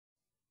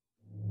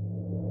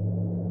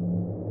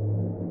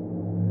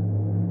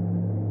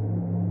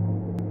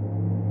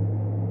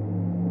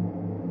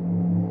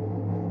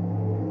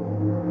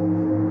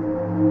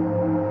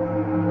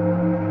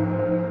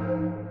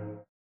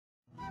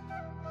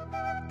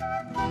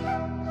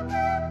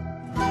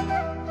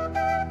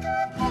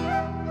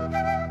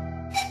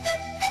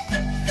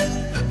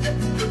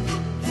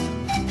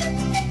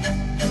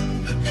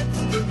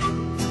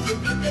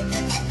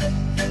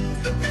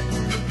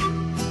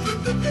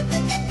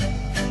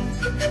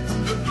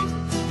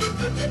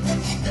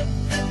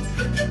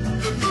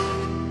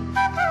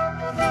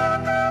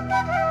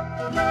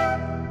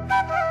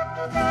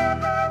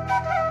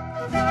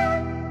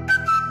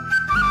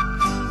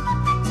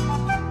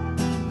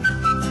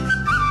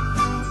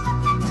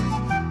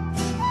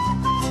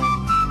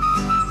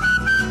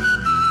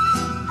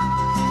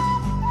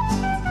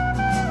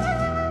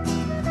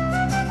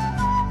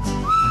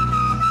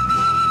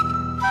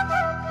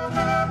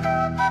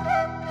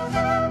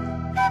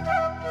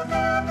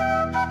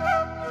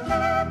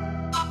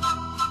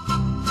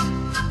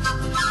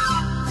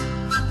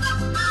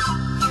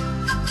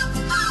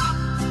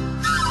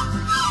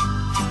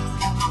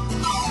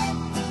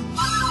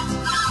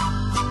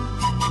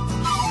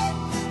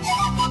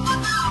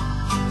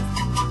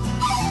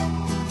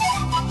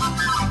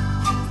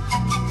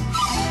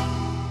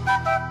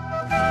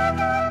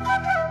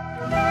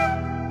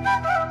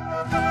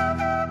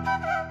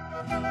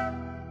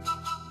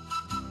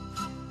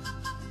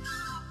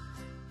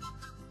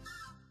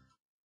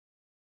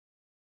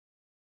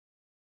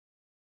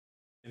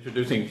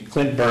Introducing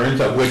Clint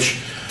Burns, of which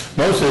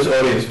most of this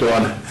audience,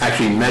 Dawn,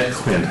 actually met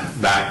Clint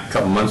back a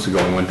couple months ago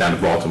and went down to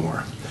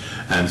Baltimore.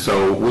 And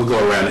so we'll go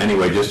around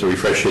anyway just to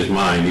refresh his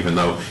mind, even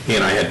though he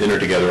and I had dinner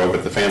together over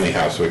at the family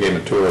house, so we gave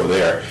him a tour over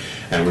there,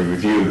 and we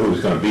reviewed who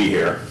was going to be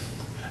here,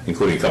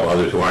 including a couple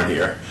others who aren't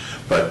here.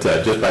 But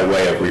just by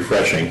way of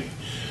refreshing,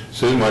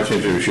 Susan, why don't you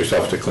introduce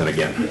yourself to Clint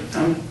again?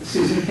 I'm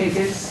Susan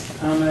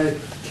Pincus. I'm a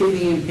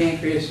kidney and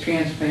pancreas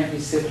transplant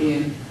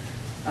recipient.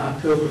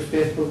 October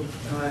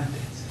 5th,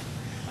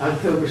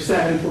 October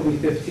 7th will be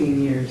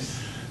 15 years.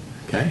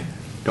 Okay.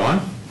 Dawn?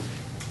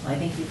 Well, I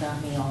think you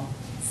got me all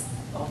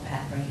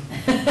pat,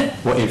 right?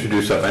 Well,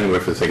 introduce yourself anyway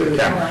for the sake of the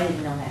camera. Oh, I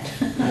didn't know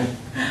that.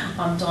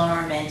 I'm Dawn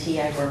Armenti.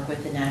 I work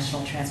with the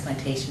National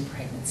Transplantation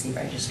Pregnancy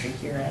Registry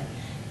here at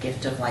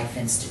Gift of Life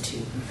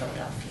Institute in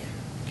Philadelphia.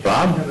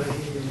 Bob?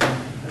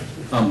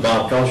 I'm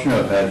Bob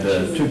Kelchner. I've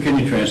had 2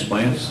 kidney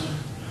transplants.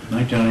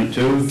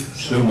 1992,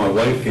 Sue, my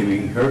wife, gave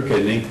me her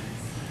kidney.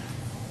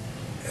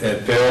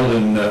 It failed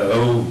in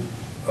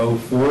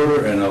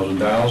 04, and I was in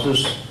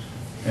dialysis.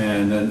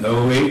 And then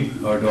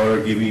 08, our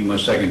daughter gave me my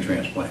second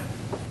transplant.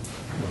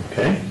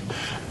 Okay.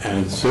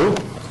 And Sue?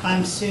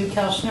 I'm Sue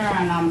Kelchner,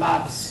 and I'm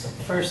Bob's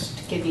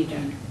first kidney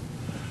donor.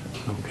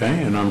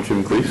 Okay, and I'm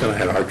Jim Gleason. I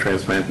had a heart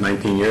transplant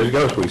 19 years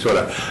ago, so we sort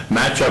of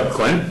match up,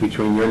 Clint,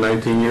 between your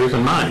 19 years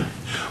and mine.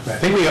 I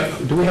think we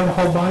got, do we have a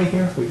whole body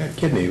here? We got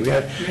kidney. We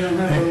got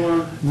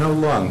no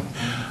lung.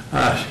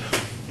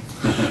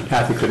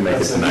 Kathy couldn't make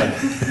it tonight.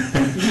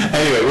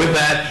 Anyway, with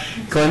that,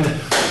 Clint,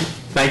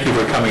 thank you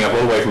for coming up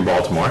all the way from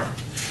Baltimore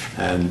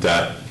and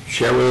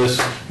share with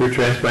us your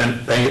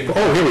transplant.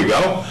 Oh, here we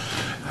go.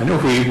 I know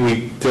if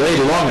we delayed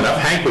long enough,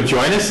 Hank would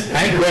join us.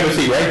 Hank, grab a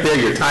seat right there.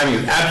 Your timing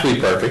is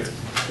absolutely perfect.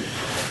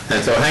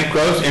 And so, Hank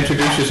Gross,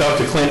 introduce yourself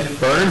to Clint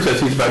Burns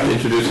as he's about to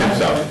introduce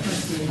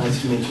himself.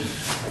 Nice to meet you.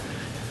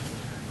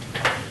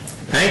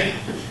 Hank,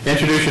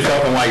 introduce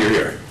yourself and why you're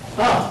here.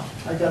 Oh,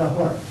 I got a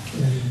heart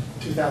in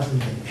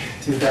 2008.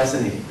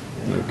 2008.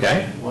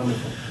 Okay.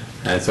 Wonderful.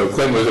 And so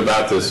Clint was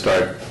about to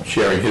start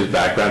sharing his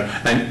background.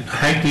 And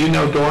Hank, do you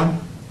know Dawn?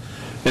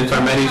 Vince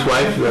Armetti's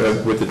wife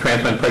with the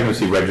Transplant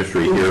Pregnancy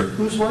Registry here.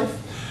 Whose wife?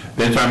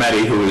 Vince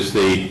Armetti, who is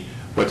the,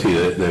 what's he,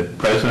 the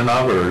president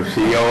of or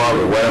CEO of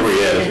or whatever he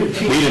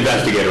is, lead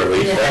investigator at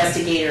least. Lead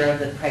investigator of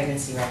the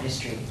Pregnancy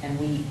Registry, and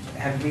we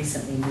have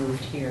recently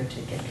moved here to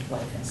Gift of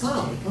Life Institute.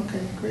 Oh,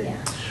 okay, great.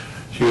 Yeah.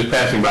 She was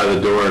passing by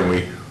the door and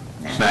we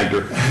snagged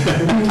her.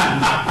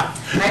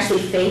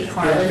 Actually, Faith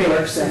Carlin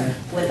works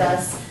with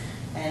us,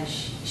 and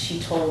she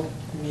told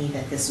me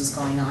that this was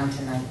going on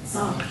tonight.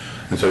 So.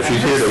 And so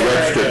she's here to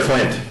register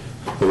Clint,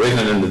 who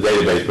isn't in the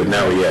database, but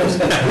now he is.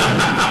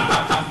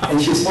 And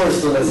she's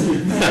forced to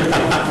listen.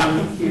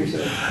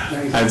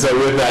 And so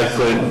with that,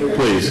 Clint,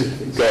 please,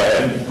 go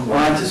ahead. Well,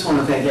 I just want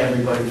to thank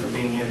everybody for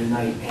being here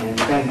tonight, and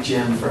thank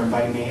Jim for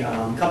inviting me.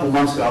 A couple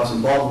months ago, I was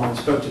in Baltimore and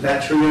spoke to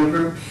that trio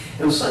group.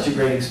 It was such a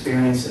great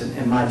experience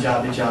in my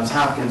job at Johns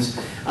Hopkins.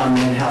 I'm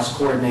the in-house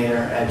coordinator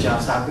at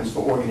Johns Hopkins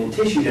for organ and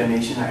tissue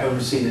donation. I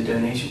oversee the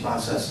donation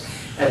process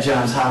at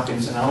Johns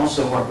Hopkins, and I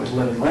also work with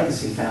Living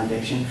Legacy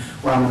Foundation,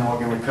 where I'm an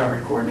organ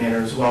recovery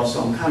coordinator as well,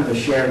 so I'm kind of a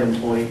shared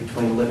employee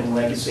between Living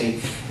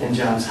Legacy and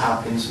Johns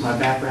Hopkins. My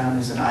background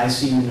is an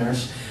ICU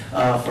nurse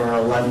for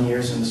 11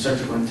 years in the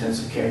surgical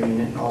intensive care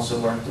unit, and also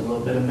worked a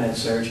little bit of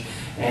med-surg,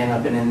 and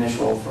I've been in this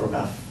role for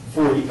about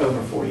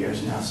over 4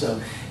 years now.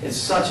 So it's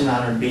such an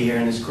honor to be here,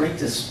 and it's great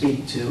to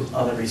speak to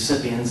other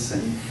recipients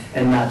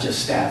and not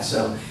just staff.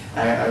 So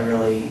I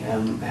really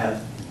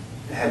have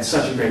had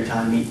such a great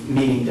time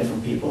meeting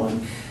different people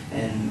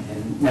and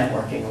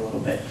networking a little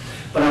bit.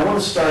 But I want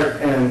to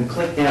start and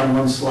click down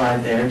one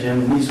slide there,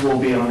 Jim, and these will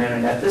be on the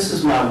internet. This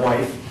is my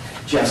wife,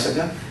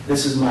 Jessica.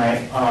 This is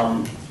my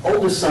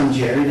oldest son,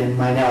 Jared, and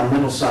my now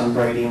middle son,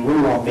 Brady, and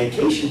we're on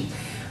vacation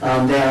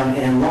down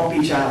in Long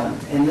Beach Island,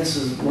 and this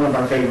is one of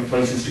our favorite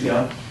places to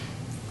go.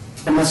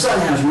 And my son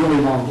has really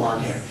long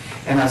blonde hair.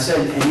 And I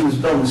said, and he was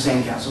building a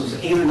sandcastle. He was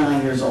 8 or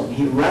 9 years old, and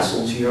he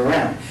wrestles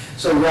year-round.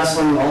 So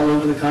wrestling all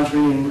over the country,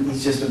 and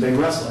he's just a big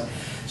wrestler.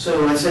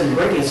 So I said to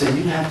Brady, I said,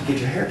 you have to get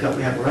your hair cut.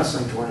 We have a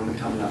wrestling tournament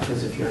coming up,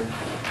 because if your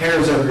hair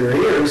is over your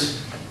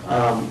ears,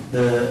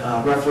 the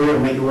referee will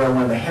make you wear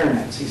one of the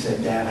hairnets. He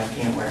said, Dad, I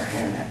can't wear a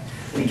hairnet.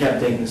 And he kept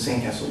digging the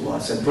sandcastle wall. I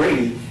said,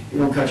 Brady, you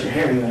don't cut your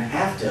hair, you're going to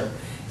have to.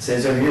 He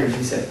says, over here.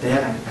 He said,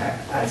 Dad,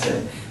 I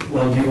said,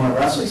 well, do you want to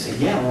wrestle? He said,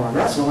 yeah, I want to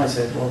wrestle. I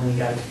said, well, then you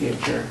got to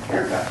get your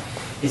haircut.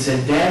 He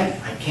said,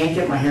 Dad, I can't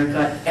get my hair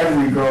cut.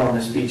 Every girl on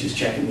this beach is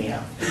checking me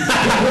out. He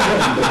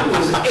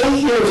was 8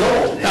 years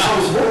old, and I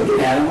was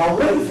looking at him. I was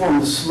waiting for him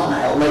to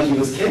smile like he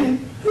was kidding.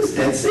 He was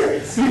dead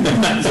serious. So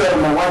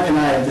my wife and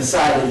I have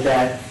decided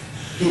that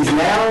he's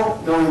now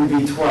going to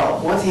be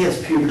 12. Once he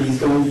has puberty, he's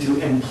going to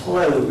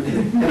implode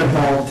in a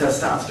ball of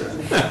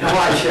testosterone. And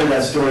why I share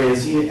that story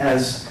is,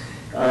 as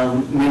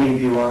many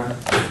of you are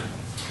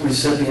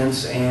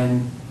recipients,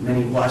 and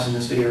many watching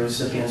this video are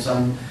recipients,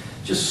 I'm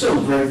just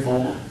so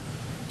grateful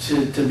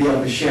to be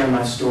able to share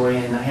my story,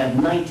 and I have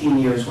 19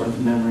 years worth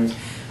of memories.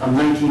 I'm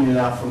 19 years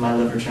out from my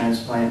liver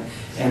transplant,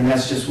 And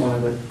that's just one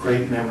of the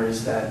great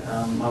memories that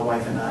my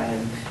wife and I,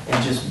 and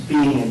just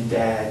being a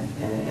dad,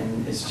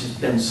 and it's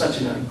just been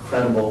such an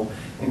incredible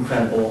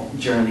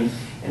journey.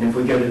 And if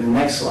we go to the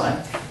next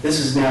slide, this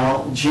is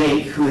now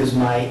Jake, who is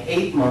my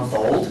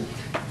 8-month-old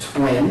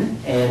twin,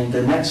 and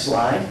the next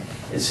slide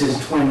is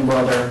his twin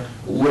brother,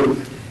 Luke.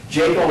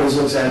 Jake always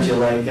looks at you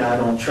like, I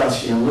don't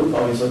trust you, and Luke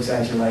always looks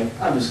at you like,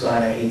 I'm just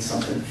glad I ate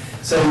something.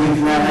 So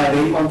we now have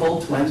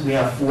 8-month-old twins. We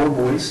have 4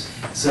 boys.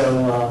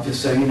 So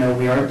just so you know,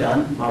 we are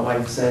done. My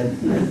wife said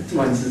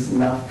twins is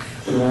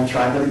enough. We won't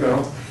try for the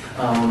girl.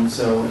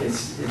 So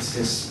it's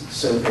just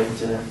so good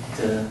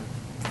to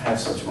have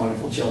such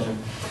wonderful children.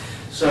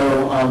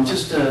 So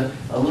just a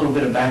little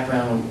bit of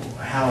background on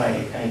how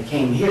I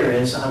came here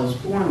is I was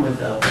born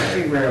with a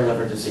very rare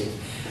liver disease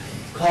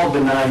called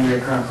benign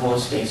recurrent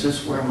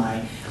cholestasis, where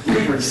my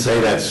liver... Say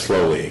that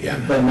slowly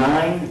again.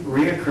 Benign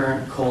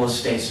recurrent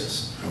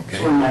cholestasis. Okay.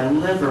 So when my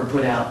liver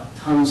put out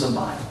tons of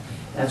bile.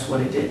 That's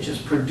what it did,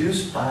 just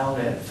produced bile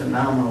at a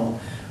phenomenal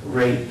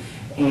rate.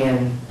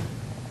 And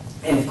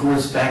of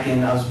course,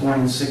 I was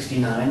born in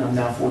 '69, I'm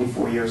now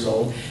 44 years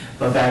old,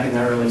 but back in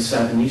the early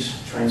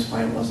 '70s,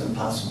 transplant wasn't a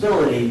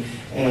possibility,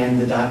 and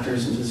the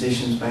doctors and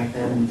physicians back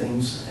then and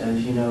things,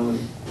 as you know,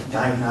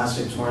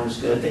 diagnostics weren't as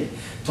good. They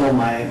told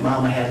my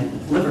mom I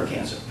had liver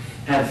cancer.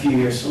 Had a few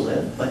years to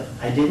live, but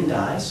I didn't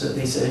die, so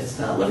they said it's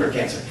not liver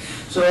cancer.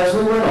 So as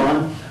we went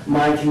on,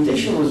 my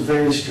condition was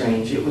very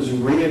strange. It was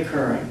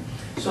reoccurring.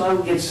 So I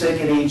would get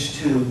sick at age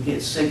 2,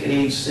 get sick at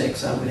age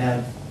 6. I would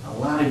have a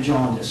lot of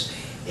jaundice,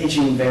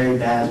 itching very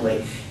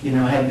badly. You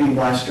know, I had to be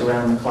watched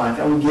around the clock.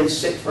 I would get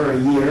sick for a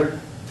year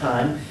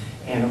time,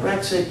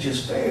 anorexic,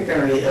 just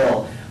very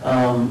ill.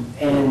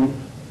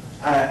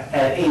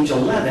 At age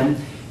 11,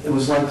 it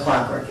was like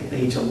clockwork. At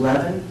age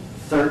 11,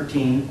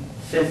 13,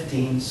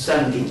 15,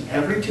 17,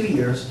 every 2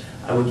 years,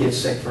 I would get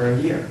sick for a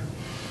year.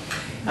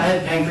 I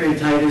had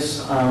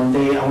pancreatitis.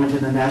 I went to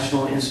the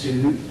National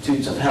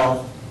Institutes of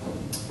Health,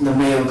 the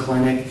Mayo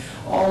Clinic,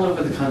 all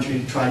over the country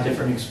to try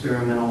different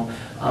experimental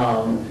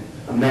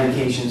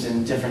medications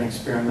and different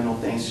experimental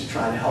things to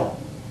try to help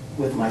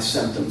with my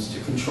symptoms, to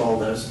control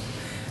those.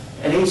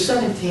 At age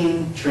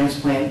 17,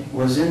 transplant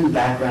was in the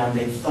background.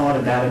 They thought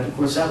about it. Of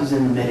course, that was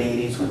in the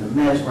mid-'80s when the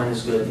meds weren't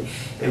as good.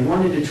 They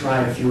wanted to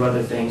try a few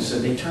other things, so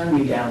they turned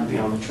me down to be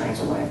on the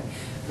transplant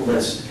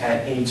list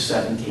at age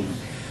 17.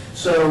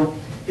 So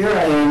here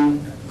I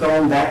am,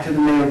 going back to the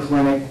Mayo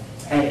Clinic.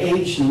 At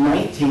age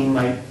 19,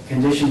 my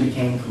condition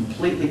became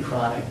completely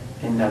chronic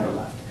and never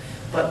left.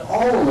 But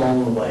all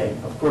along the way,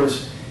 of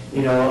course,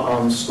 you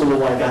know,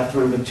 school, I got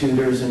through with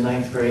tutors in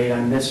 9th grade.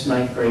 I missed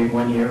 9th grade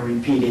 1 year,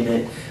 repeated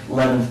it,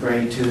 11th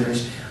grade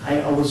tutors.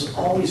 I was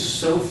always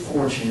so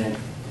fortunate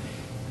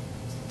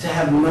to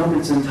have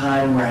moments in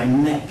time where I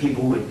met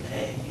people with,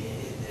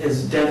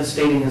 as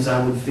devastating as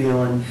I would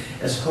feel and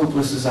as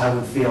hopeless as I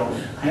would feel.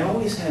 I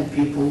always had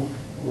people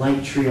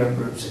like trio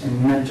groups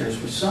and mentors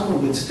where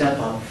someone would step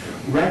up,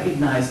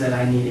 recognize that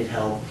I needed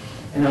help.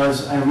 And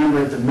I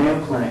remember at the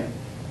Mayo Clinic,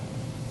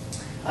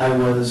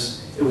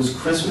 it was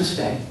Christmas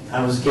Day.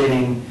 I was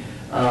getting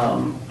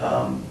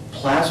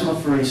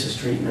plasmapheresis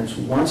treatments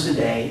once a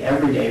day,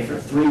 every day for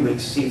 3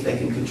 weeks to see if they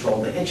can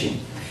control the itching.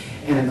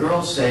 And a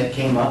girl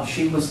came up,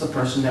 she was the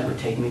person that would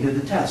take me to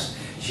the test.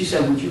 She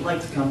said, would you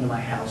like to come to my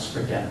house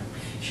for dinner?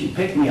 She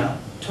picked me up,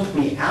 took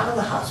me out of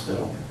the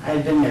hospital. I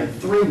had been there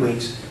 3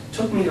 weeks,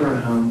 took me to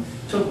her home,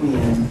 took me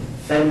in,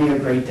 fed me a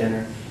great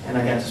dinner, and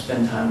I got to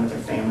spend time with her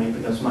family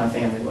because my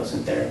family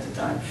wasn't there at the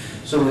time.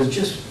 So it was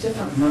just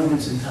different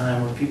moments in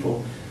time where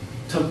people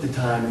took the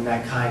time and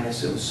that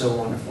kindness. It was so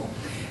wonderful.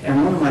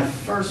 And one of my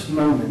first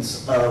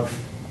moments of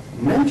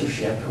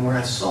mentorship and where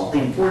I saw the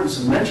importance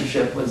of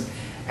mentorship was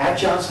at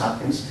Johns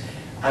Hopkins.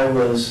 I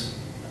was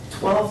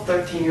 12,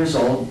 13 years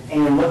old,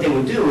 and what they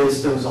would do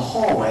is there was a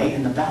hallway,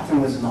 and the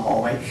bathroom was in the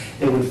hallway.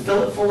 They would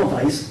fill it full of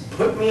ice,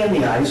 put me in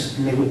the ice,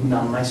 and they would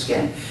numb my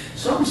skin.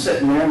 So I'm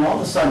sitting there, and all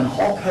of a sudden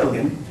Hulk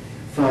Hogan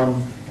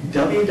from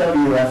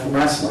WWF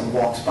Wrestling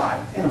walks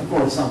by. And of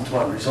course, I'm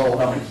 12 years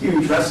old, I'm a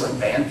huge wrestling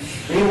fan.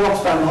 And he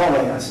walks by the hallway,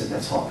 and I said,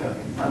 that's Hulk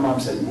Hogan. My mom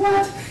said,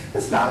 what?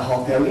 That's not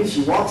Hulk Hogan.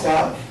 She walks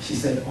out, she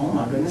said, oh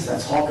my goodness,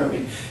 that's Hulk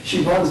Hogan.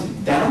 She runs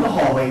down the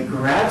hallway,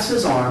 grabs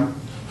his arm,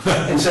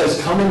 and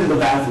says, come into the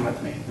bathroom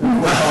with me.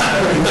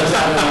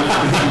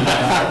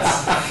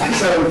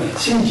 So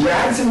she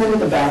drags him into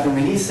the bathroom,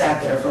 and he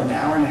sat there for an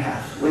hour and a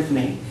half with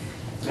me.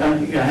 I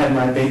had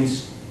my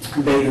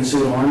bathing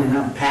suit on, and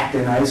I'm packed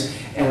in ice.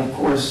 And of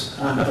course,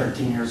 I'm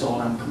 13 years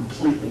old, I'm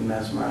completely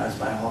mesmerized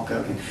by Hulk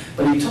Hogan.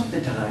 But he took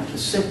the time to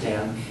sit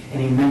down,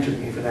 and he mentored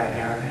me for that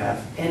hour and a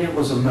half. And it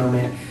was a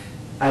moment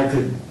I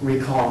could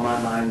recall in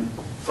my mind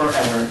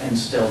forever and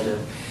still do.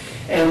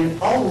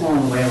 And all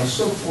along the way, I was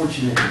so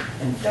fortunate,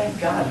 and thank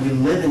God we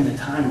live in the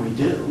time we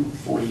do.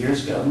 40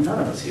 years ago, none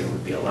of us here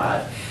would be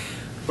alive.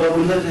 But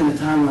we lived in a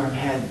time where I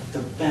had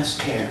the best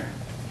care.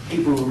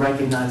 People who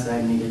recognized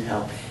that I needed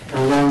help. And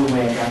along the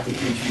way, I got to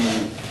each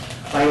moment.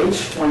 By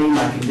age 20,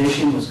 my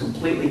condition was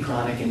completely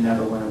chronic and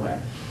never went away.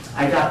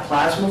 I got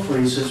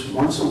plasmapheresis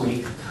once a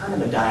week, kind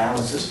of a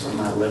dialysis for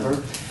my liver,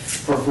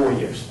 for 4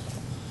 years.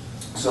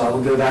 So I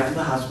would go back to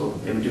the hospital,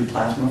 they would do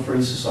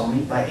plasmapheresis on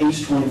me. By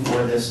age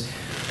 24, this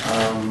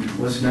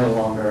was no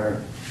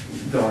longer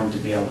going to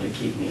be able to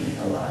keep me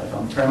alive.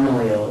 I'm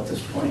terminally ill at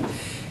this point.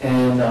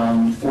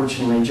 And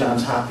fortunately,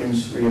 Johns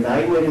Hopkins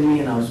reevaluated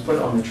me and I was put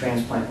on the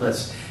transplant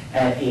list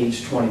at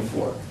age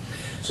 24.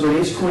 So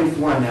at age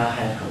 24, I now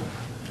had hope.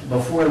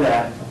 Before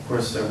that, of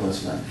course, there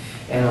was none.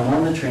 And I'm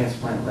on the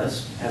transplant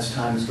list. As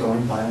time is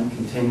going by, I'm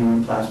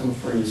continuing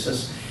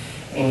plasmapheresis.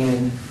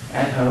 And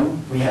at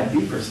home, we had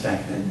beepers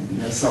back then,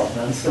 no cell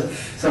phones.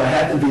 So I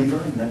had the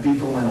beeper, and the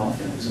beeper went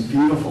off, and it was a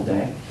beautiful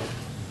day.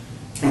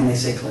 And they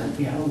say, Clint,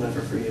 we have a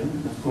liver for you.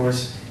 And of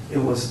course, it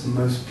was the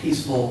most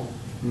peaceful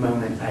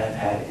moment I have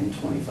had in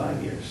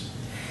 25 years.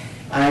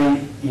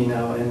 And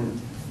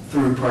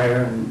through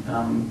prayer,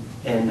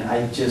 and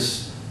I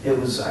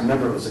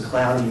remember it was a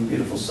cloudy,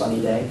 beautiful,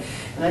 sunny day,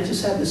 and I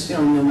just had this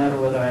feeling no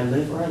matter whether I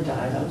lived or I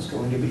died, I was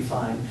going to be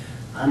fine.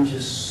 I'm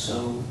just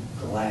so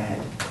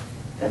glad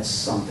that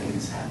something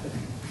is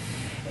happening.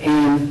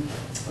 And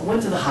I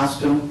went to the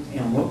hospital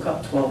and woke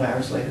up 12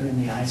 hours later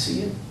in the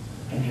ICU,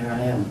 and here I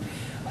am.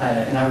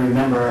 And I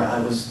remember I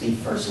was the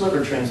first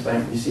liver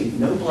transplant, received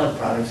no blood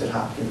products at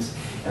Hopkins,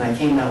 and I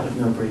came out with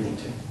no breathing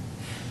tube.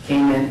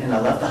 Came in and I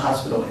left the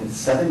hospital in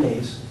 7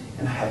 days,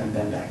 and I haven't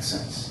been back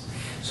since.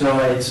 So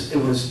it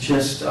was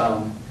just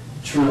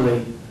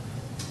truly,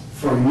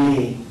 for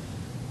me,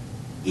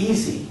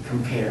 easy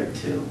compared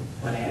to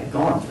what I had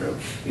gone through.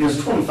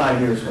 Because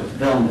 25 years worth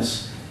of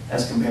illness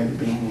as compared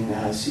to being in the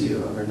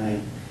ICU overnight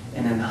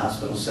and in the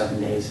hospital 7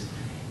 days,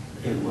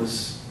 it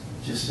was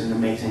just an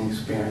amazing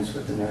experience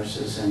with the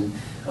nurses and,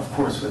 of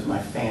course, with my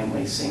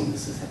family, seeing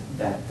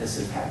that this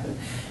had happened.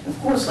 And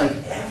of course, like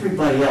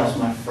everybody else,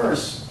 my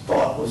first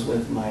thought was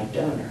with my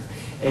donor.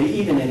 And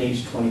even at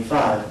age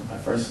 25, my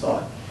first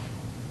thought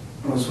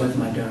was with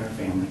my donor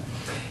family.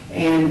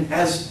 And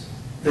as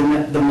the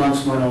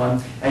months went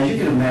on, as you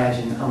can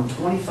imagine, I'm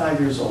 25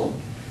 years old.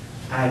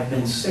 I've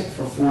been sick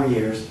for 4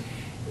 years.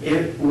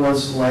 It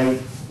was like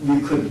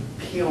you could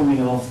peel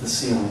me off the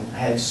ceiling. I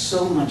had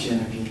so much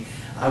energy.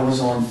 I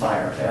was on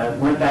fire. I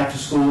went back to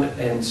school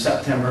in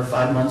September,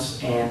 5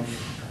 months, and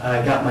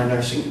I got my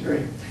nursing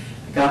degree.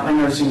 I got my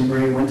nursing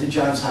degree, went to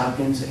Johns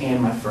Hopkins,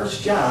 and my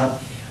first job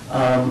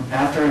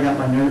after I got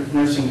my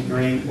nursing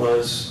degree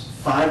was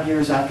 5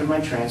 years after my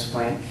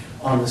transplant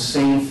on the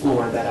same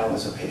floor that I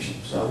was a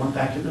patient. So I went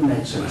back to the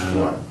med-surg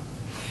floor.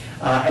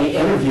 I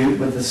interviewed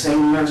with the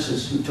same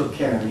nurses who took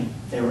care of me.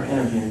 They were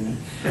interviewing me.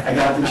 I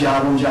got the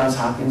job on Johns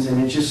Hopkins,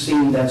 and it just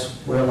seemed that's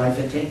where life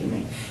had taken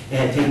me. It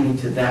had taken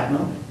me to that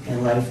moment,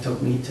 and life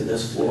took me to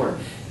this floor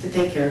to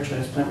take care of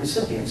transplant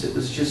recipients. It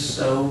was just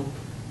so,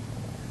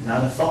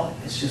 not a thought,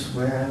 it's just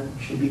where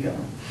I should be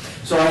going.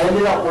 So I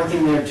ended up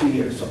working there 2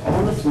 years, so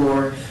on the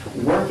floor,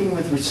 working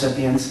with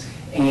recipients,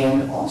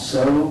 and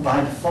also,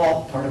 by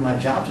default, part of my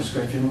job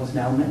description was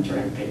now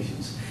mentoring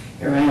patients.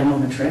 Here I am,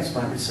 I'm a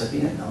transplant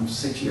recipient. I'm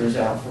 6 years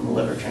out from a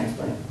liver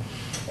transplant,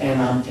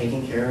 and I'm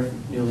taking care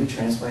of newly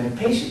transplanted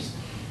patients.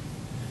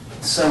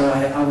 So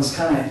I was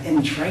kind of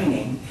in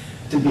training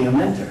to be a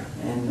mentor.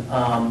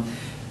 And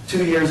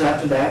 2 years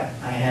after that,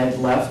 I had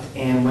left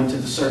and went to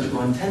the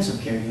surgical intensive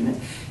care unit,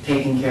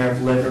 taking care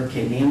of liver,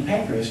 kidney, and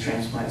pancreas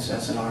transplants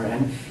as an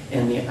RN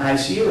in the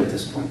ICU at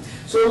this point.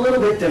 So a little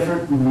bit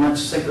different, much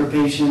sicker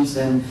patients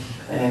and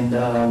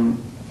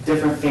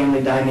different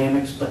family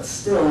dynamics, but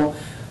still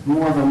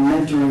more of a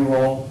mentoring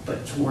role,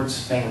 but towards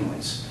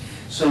families.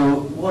 So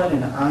what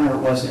an honor it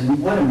was,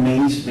 and what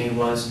amazed me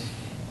was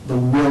the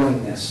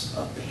willingness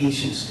of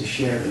patients to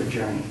share their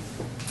journey.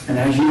 And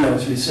as you know,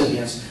 as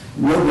recipients,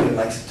 nobody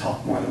likes to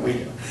talk more than we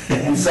do.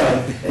 And so,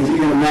 as you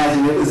can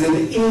imagine, it was an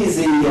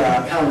easy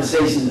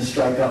conversation to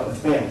strike up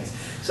with families.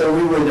 So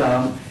we would,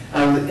 I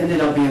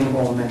ended up being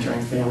involved in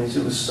mentoring families.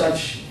 It was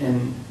such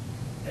and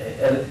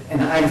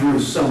I grew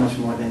so much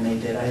more than they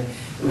did.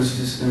 It was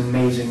just an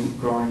amazing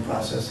growing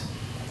process.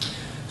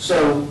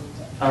 So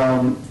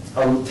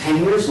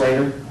 10 years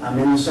later, I'm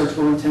in the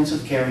surgical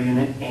intensive care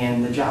unit,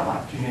 and the job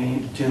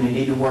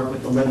opportunity to work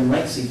with the Living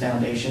Legacy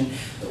Foundation,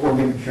 the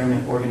organ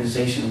procurement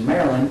organization of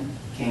Maryland,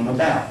 came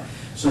about.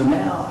 So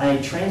now I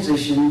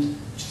transitioned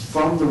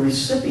from the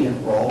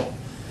recipient role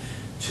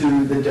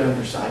to the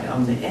donor side.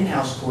 I'm the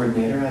in-house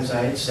coordinator, as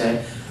I had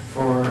said,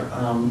 for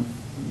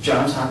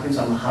Johns Hopkins.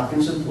 I'm a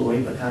Hopkins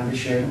employee, but kind of a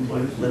shared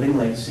employee with Living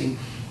Legacy.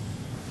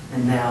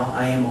 And now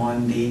I am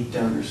on the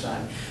donor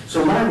side.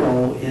 So my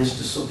role is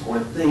to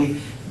support the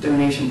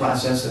donation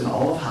process in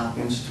all of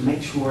Hopkins to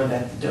make sure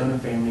that the donor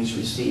families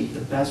receive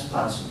the best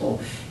possible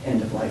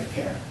end-of-life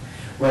care.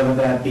 Whether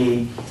that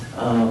be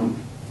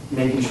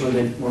making sure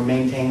that we're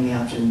maintaining the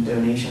option of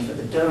donation for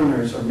the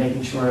donors, or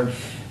making sure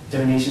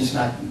donations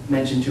not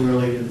mentioned too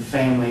early to the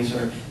families,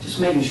 or just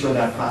making sure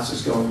that process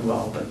is going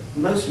well. But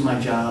most of my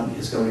job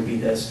is going to be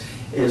this,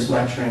 is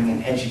lecturing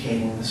and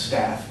educating the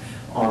staff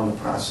on the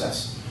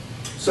process.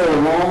 So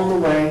along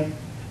the way,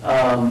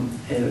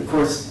 and of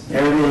course,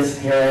 there it is,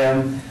 here I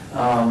am,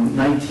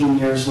 19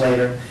 years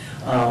later,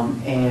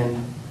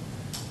 and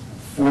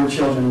 4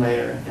 children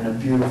later, and a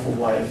beautiful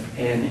wife,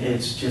 and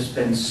it's just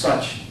been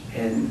such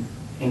an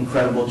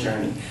incredible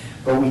journey.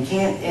 But we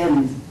can't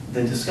end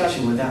the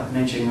discussion without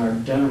mentioning our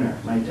donor,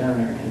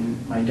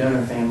 and my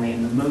donor family,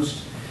 and the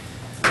most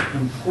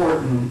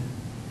important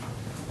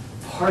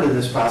part of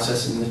this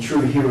process and the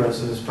true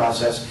heroes of this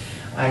process.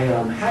 I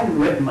hadn't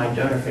written my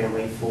donor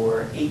family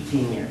for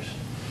 18 years.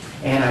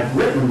 And I've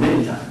written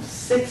many times,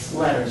 6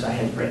 letters I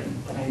had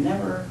written, but I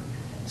never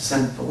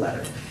sent the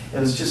letter. It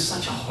was just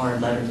such a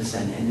hard letter to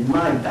send. And in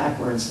my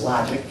backwards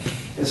logic,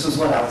 this is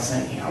what I was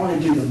thinking. I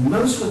want to do the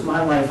most with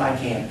my life I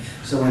can.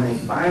 So when they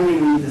finally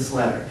read this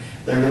letter,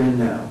 they're going to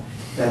know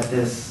that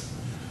this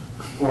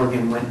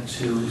organ went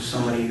to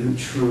somebody who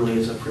truly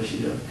is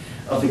appreciative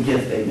of the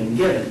gift they've been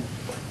given.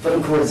 But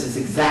of course, it's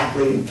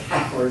exactly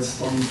backwards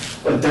from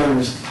what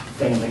donors'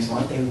 families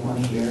want. They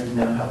want to hear and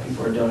know how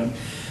people are doing.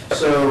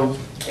 So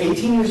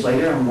 18 years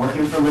later, I'm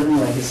working for Living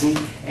Legacy,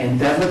 and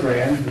Deb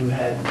LeGrand, who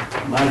had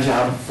my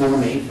job for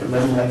me for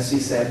Living Legacy,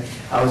 said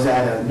I was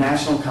at a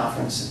national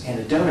conference and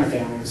a donor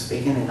family was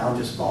speaking, and I'll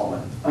just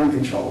bawling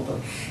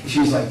uncontrollably. And she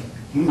was like,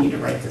 "You need to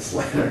write this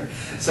letter."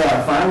 So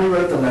I finally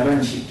wrote the letter,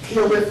 and she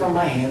peeled it from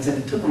my hands, and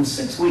it took them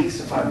 6 weeks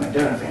to find my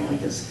donor family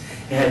because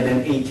it had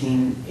been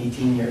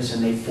 18 years,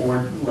 and they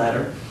forwarded the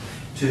letter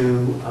to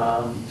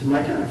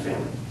my donor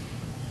family.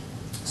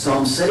 So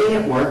I'm sitting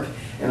at work,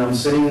 and I'm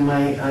sitting in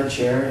my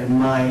chair, and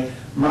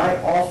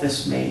my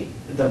office mate,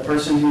 the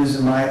person who's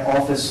in my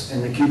office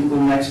in the cubicle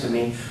next to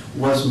me,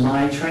 was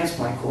my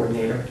transplant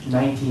coordinator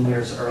 19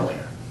 years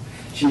earlier.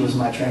 She was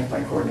my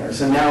transplant coordinator.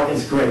 So now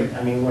it's great.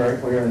 I mean,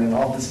 we're in an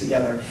office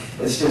together.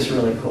 It's just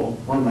really cool.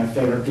 One of my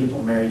favorite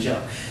people, Mary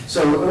Jo.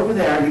 So over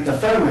there, the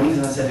phone rings,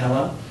 and I said,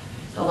 "Hello?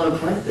 Hello,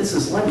 Clint. This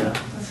is Linda."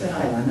 I said,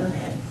 "Hi, Linda."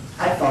 And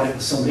I thought it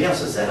was somebody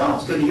else. I said, "Oh,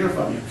 it's good to hear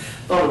from you."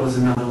 Thought it was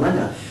another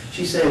Linda.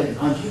 She said,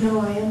 "Do you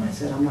know who I am?" I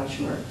said, "I'm not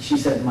sure." She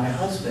said, "My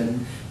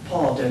husband,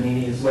 Paul,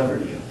 donated his liver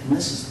to you. And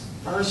this is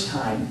the first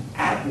time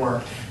at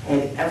work I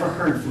had ever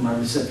heard from my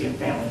recipient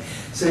family."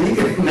 So you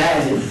can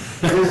imagine,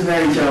 it was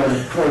Mary Jo, and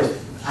of course,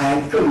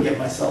 I couldn't get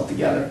myself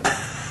together.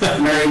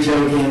 Mary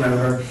Jo came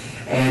over,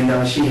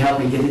 and she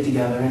helped me get it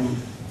together. And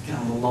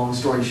kind of a long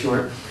story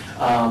short,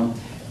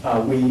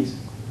 we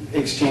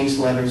exchanged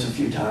letters a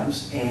few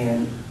times,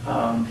 and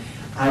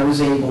I was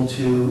able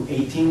to,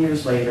 18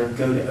 years later,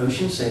 go to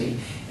Ocean City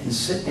and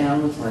sit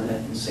down with Linda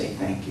and say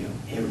thank you.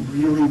 It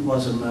really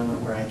was a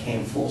moment where I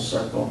came full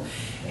circle,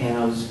 and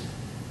I was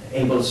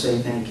able to say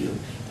thank you.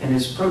 And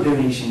as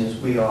pro-donation as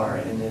we are,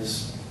 and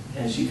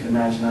as you can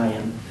imagine I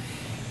am,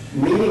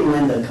 meeting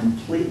Linda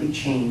completely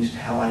changed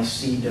how I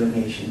see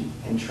donation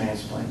and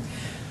transplant.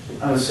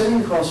 I was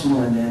sitting across from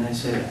Linda, and I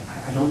said,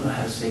 "I don't know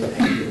how to say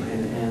thank you,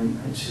 and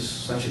it's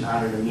just such an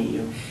honor to meet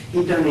you."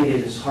 He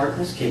donated his heart and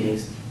his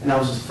kidneys, and I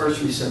was the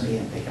first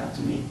recipient they got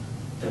to meet,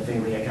 the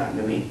family I got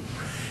to meet.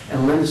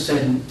 And Linda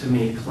said to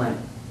me, "Clint,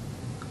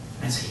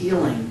 as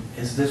healing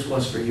as this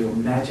was for you,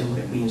 imagine what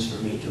it means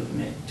for me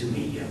to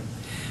meet you.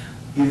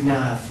 You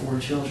now have 4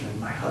 children.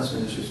 My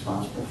husband is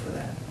responsible for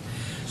that."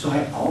 So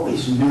I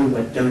always knew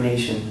what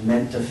donation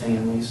meant to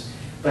families,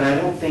 but I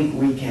don't think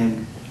we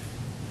can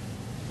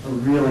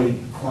really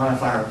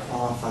quantify or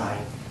qualify.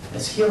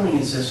 As healing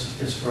as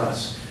this is for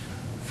us,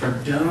 for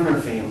donor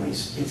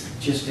families, it's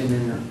just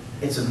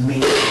it's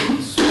amazing,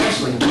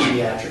 especially in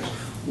pediatrics,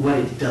 what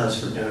it does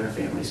for donor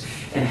families.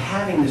 And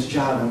having this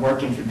job and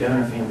working for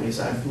donor families,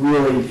 I've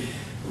really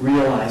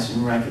realized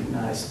and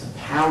recognized the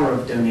power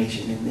of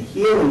donation and the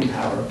healing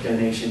power of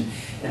donation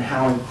and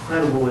how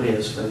incredible it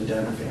is for the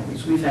donor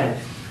families.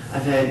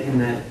 I've had in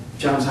the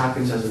Johns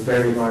Hopkins has a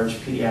very large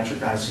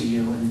pediatric ICU,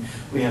 and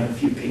we have a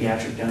few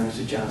pediatric donors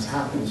at Johns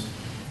Hopkins.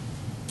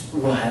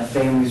 We'll have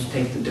families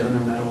take the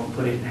donor medal and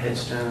put it in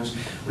headstones.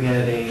 We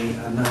had a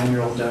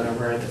 9-year-old donor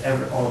where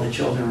all the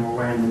children were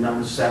wearing the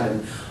number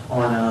 7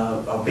 on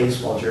a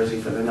baseball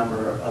jersey for the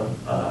number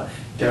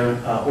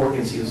of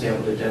organs he was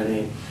able to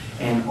donate,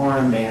 and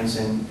armbands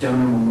and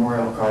donor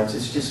memorial cards.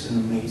 It's just an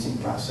amazing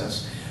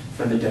process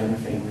for the donor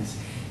families.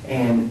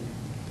 And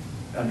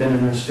I've been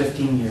a nurse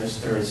 15 years.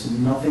 There is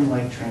nothing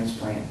like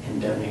transplant and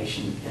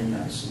donation in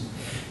medicine.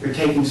 You're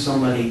taking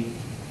somebody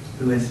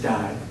who has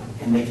died,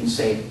 and they can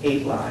save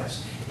 8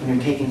 lives. And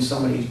you're taking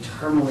somebody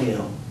terminally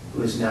ill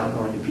who is now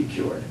going to be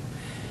cured.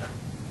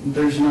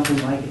 There's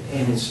nothing like it.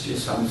 And it's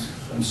just,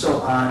 I'm so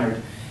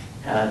honored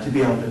to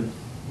be able to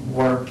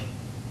work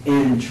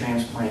in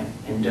transplant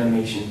and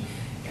donation.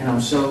 And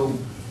I'm so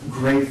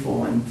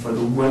grateful and for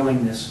the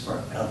willingness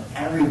of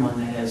everyone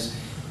that has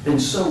been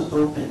so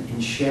open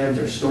and shared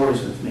their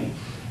stories with me.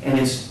 And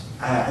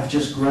I've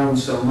just grown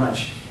so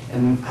much.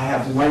 And I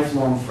have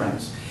lifelong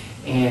friends.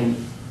 And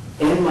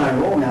in my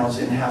role now as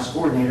in-house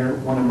coordinator,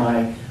 one of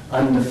my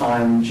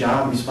undefined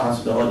job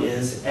responsibility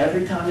is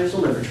every time there's a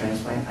liver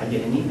transplant, I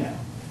get an email.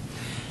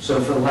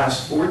 So for the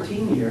last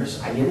 14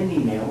 years, I get an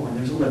email when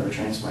there's a liver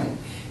transplant.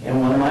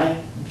 And one of my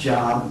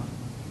job,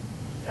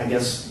 I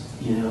guess,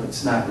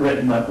 it's not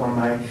written, but one of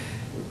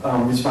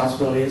my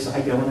responsibilities,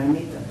 I go and I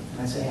meet them.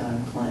 And I say,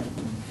 "I'm Clint.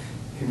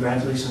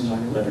 Congratulations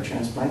on your liver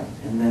transplant,"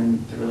 and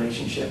then the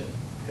relationship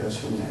goes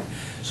from there.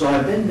 So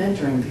I've been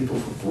mentoring people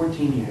for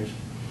 14 years,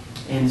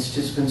 And it's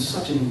just been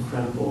such an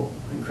incredible,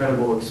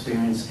 incredible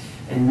experience.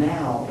 And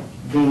now,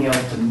 being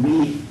able to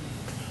meet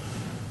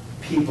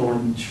people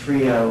in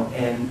Trio,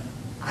 and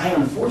I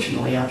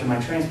unfortunately, after my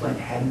transplant,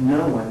 had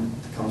no one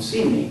to come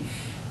see me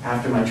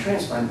after my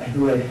transplant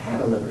who had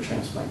had a liver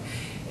transplant.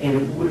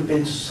 And it would have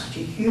been such a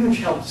huge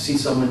help to see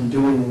someone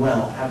doing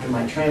well after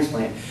my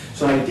transplant.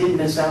 So I did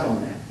miss out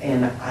on that.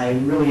 And I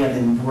really have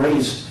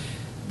embraced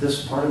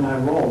this part of my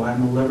role.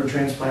 I'm a liver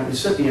transplant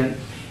recipient,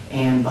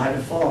 and by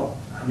default,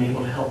 I'm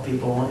able to help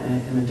people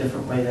in a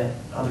different way that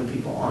other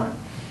people aren't.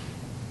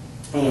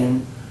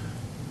 And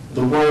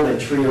the role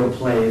that Trio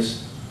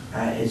plays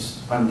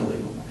is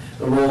unbelievable.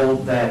 The role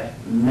that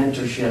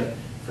mentorship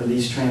for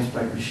these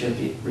transplant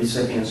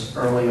recipients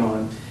early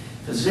on,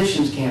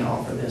 physicians can't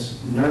offer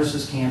this,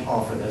 nurses can't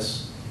offer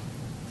this,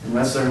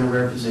 unless they're in a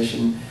rare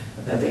position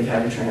that they've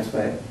had a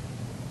transplant.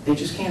 They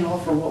just can't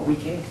offer what we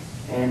can.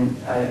 And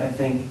I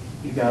think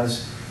you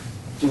guys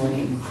do an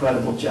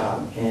incredible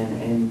job,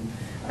 and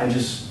I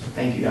just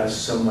thank you guys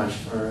so much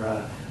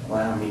for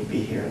allowing me to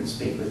be here and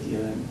speak with you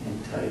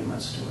and tell you my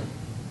story.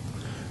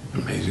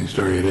 Amazing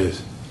story it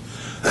is.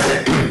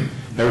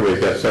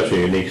 Everybody's got such a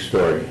unique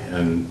story,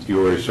 and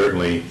yours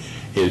certainly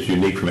is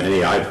unique from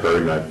any I've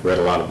heard, and I've read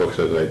a lot of books,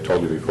 as I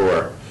told you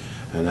before,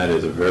 and that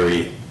is a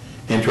very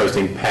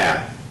interesting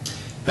path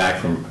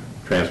back from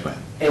transplant.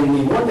 And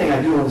the one thing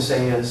I do want to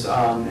say is,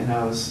 and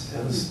I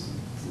was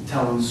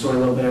telling the story a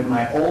little bit,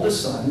 my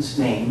oldest son's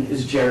name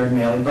is Jared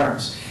Maley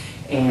Burns.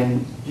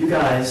 And you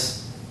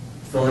guys,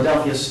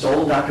 Philadelphia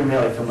stole Dr.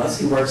 Maley from us.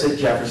 He works at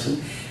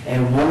Jefferson,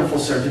 and a wonderful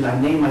surgeon. I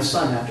named my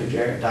son after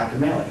Dr.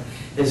 Maley.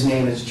 His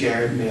name is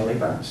Jared Maley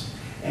Burns.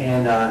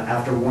 And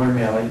after Warren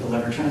Maley, the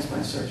liver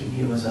transplant surgeon,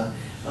 he was a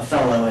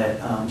fellow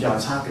at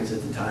Johns Hopkins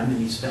at the time, and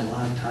he spent a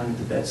lot of time at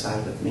the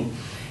bedside with me.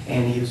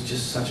 And he was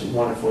just such a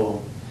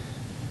wonderful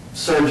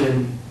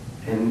surgeon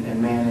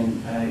and man,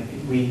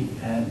 and we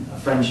had a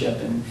friendship,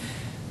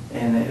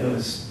 and it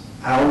was,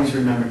 I always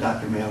remember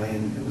Dr. Maley,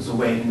 and it was a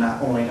way to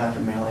not only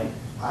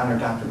honor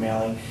Dr.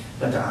 Maley,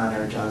 but to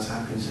honor Johns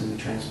Hopkins and the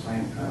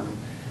transplant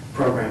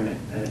program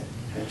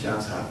at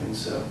Johns Hopkins.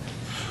 So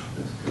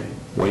it was great.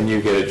 When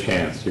you get a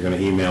chance, you're going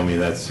to email me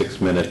that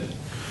 6-minute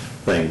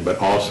thing, but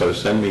also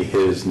send me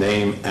his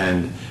name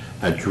and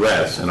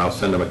address, and I'll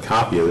send him a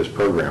copy of this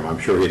program. I'm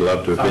sure he'd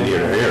love to have been here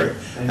to hear it,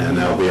 and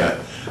that'll be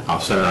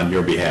I'll send it on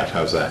your behalf.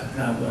 How's that?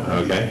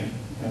 Okay?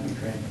 That'd be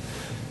great.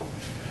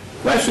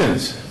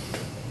 Questions?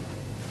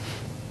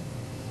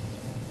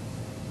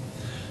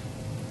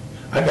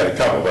 I've got a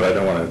couple, but I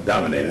don't want to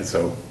dominate it,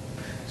 so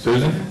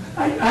Susan?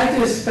 I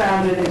just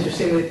found it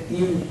interesting that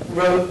you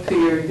wrote to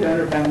your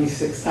donor family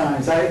 6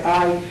 times.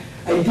 I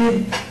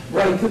did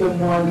write to them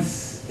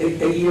once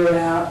a year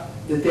out,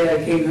 the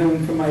day I came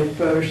home from my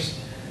first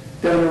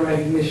donor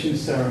recognition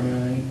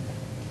ceremony.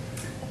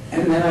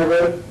 And then I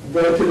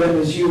wrote to them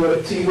as you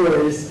wrote to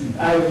yours.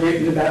 I've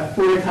written about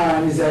 4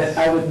 times that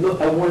I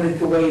wanted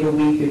to wait a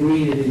week and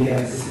read it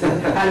again.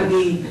 Had to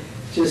be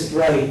just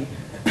right.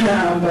 But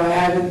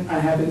I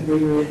haven't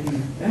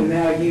rewritten. And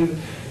now you've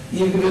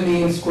given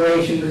me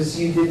inspiration because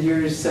you did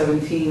yours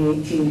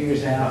 17, 18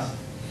 years out.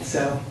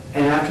 So.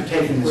 And after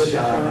taking this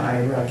job,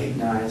 I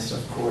recognized,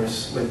 of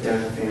course, with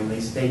donor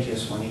families, they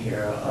just want to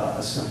hear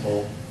a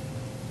simple,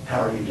 how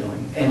are you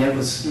doing? And it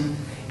was, and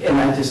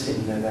I just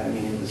didn't know that. I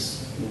mean, it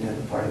was,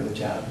 the part of the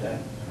job that,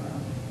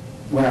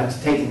 when I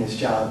was taking this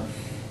job,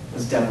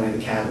 was definitely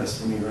the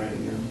catalyst for me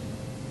writing them.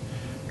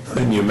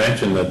 And you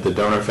mentioned that the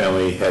donor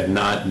family had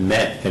not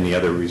met any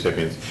other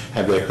recipients.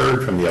 Have they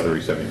heard from the other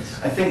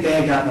recipients? I think they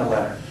had gotten a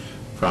letter.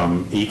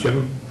 From each of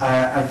them?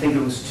 I think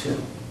it was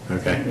 2.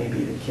 Okay.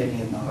 Maybe the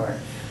kidney and the heart.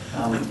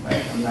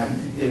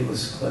 It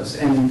was close.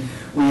 And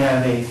we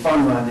have a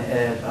fun run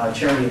at a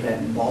charity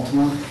event in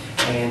Baltimore,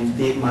 and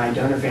my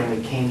donor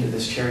family came to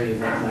this charity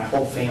event, and my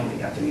whole family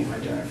got to meet my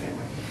donor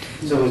family.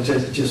 So it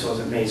just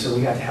wasn't me. So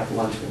we got to have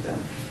lunch with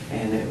them,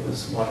 and it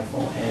was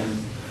wonderful.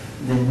 And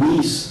the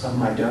niece of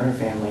my donor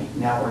family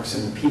now works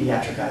in the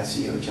pediatric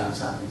ICU at Johns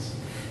Hopkins.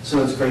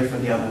 So it's great for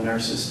the other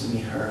nurses to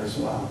meet her as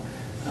well,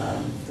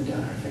 the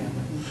donor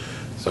family.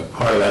 So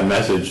part of that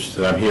message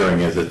that I'm hearing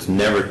is it's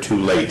never too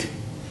late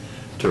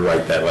to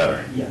write that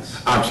letter.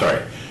 Yes. I'm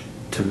sorry,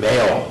 to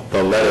mail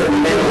the letter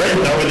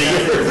written over the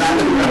years.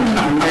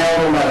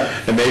 Mail the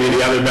letter. And maybe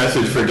the other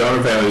message for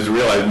donor families is to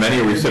realize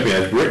many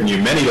recipients have written you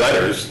many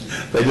letters.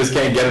 They just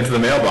can't get into the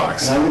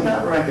mailbox. And I would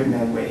not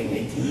recommend waiting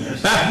 18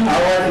 years. All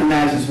I can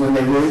imagine is when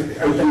they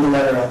opened the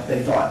letter up,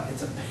 they thought,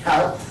 it's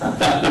about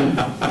time.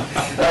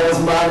 That was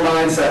my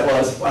mindset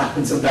was, wow,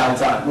 it's about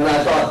time. When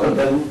I thought of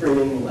them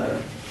reading the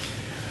letter.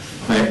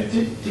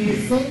 Do you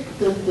think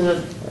that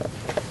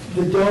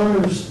the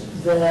donors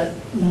that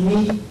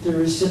meet the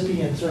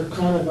recipients are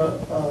kind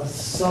of a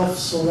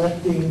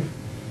self-selecting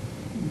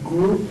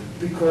group,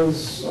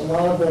 because a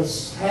lot of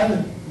us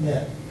haven't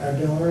met our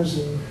donors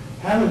and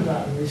haven't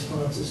gotten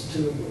responses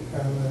to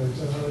our letters,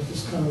 and I was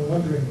just kind of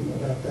wondering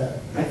about that.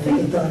 I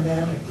think the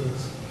dynamic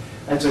is.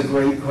 That's a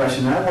great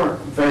question. I work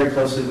very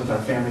closely with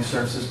our family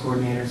services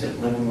coordinators at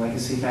Living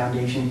Legacy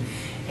Foundation,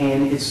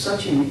 and it's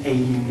such a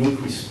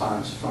unique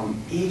response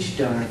from each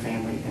donor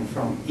family and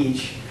from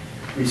each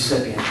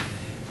recipient.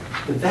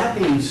 With that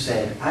being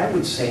said, I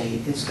would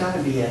say it's got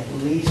to be at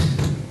least,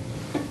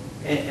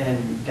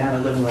 and down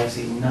at Living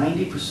Legacy,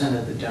 90%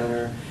 of the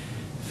donor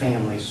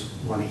families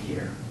want to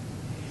hear.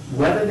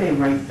 Whether they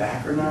write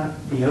back or not,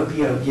 the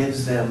OPO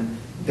gives them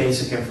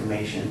basic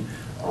information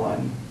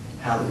on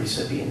how the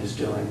recipient is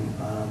doing.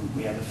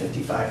 We have a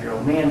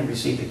 55-year-old man who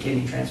received a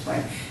kidney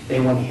transplant. They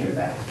want to hear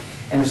that.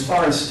 And as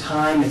far as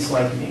time, it's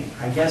like me.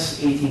 I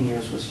guess 18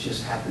 years was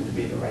just happened to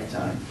be the right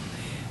time.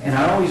 And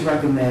I always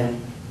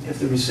recommend, if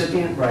the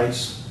recipient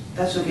writes,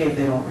 that's okay if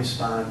they don't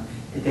respond.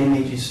 They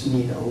may just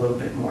need a little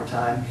bit more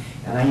time.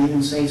 And I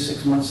even say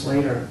 6 months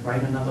later,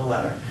 write another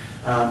letter.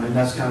 And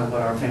that's kind of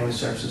what our family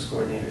services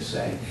coordinators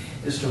say,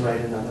 is to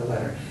write another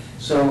letter.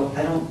 So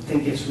I don't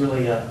think it's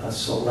really a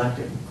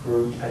selective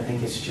group. I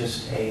think it's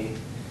just a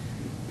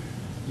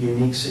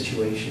unique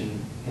situation,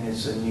 and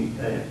it's a new,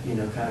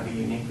 kind of a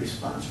unique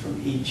response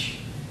from each.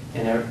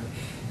 And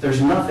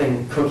there's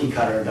nothing cookie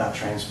cutter about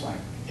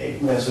transplant.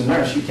 As a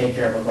nurse, you take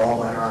care of a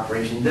gallbladder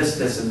operation.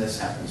 This, and this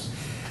happens.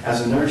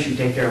 As a nurse, you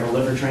take care of a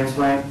liver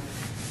transplant.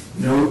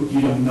 No,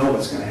 you don't know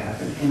what's going to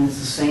happen. And it's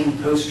the same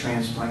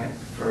post-transplant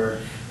for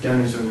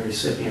donors and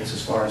recipients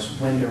as far as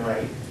when to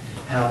write,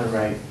 how to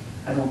write.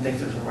 I don't think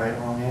there's a right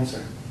or wrong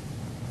answer.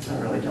 I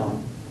really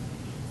don't.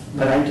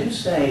 But I do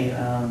say,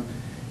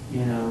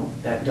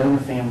 that donor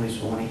families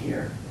want to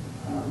hear.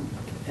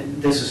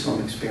 And this is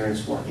from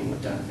experience working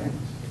with donor families.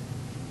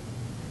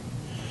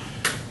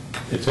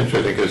 It's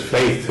interesting because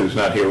Faith, who's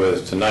not here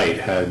with us tonight,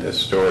 had a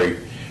story.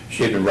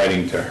 She had been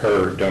writing to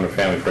her donor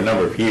family for a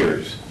number of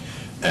years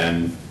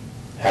and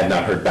had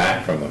not heard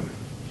back from them.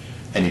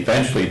 And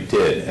eventually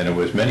did, and it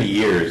was many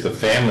years. The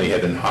family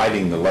had been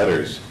hiding the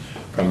letters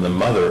from the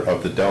mother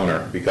of the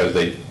donor because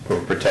they were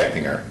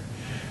protecting her.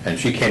 And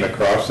she came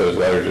across those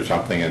letters or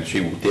something, and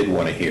she did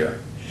want to hear.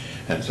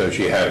 And so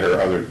she had her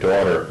other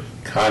daughter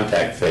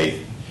contact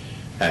Faith,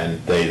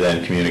 and they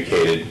then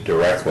communicated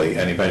directly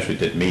and eventually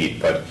did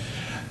meet. But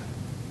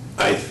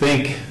I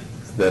think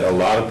that a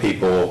lot of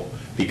people,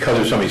 because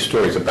there's so many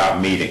stories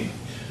about meeting,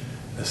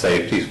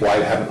 say, geez, why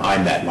haven't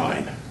I met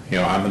mine?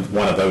 I'm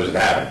one of those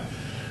that haven't.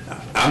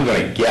 I'm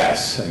going to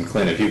guess, and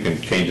Clint, if you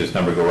can change this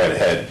number, go right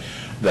ahead,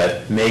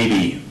 that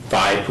maybe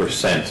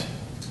 5%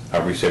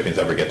 of recipients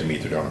ever get to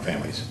meet their donor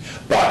families.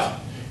 But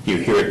you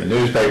hear it in the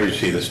newspapers, you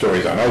see the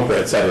stories on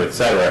Oprah, et cetera,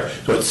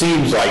 so it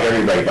seems like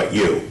everybody but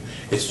you.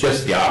 It's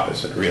just the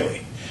opposite,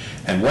 really.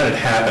 And when it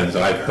happens,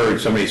 and I've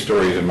heard so many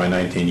stories in my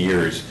 19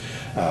 years,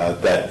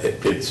 that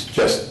it's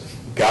just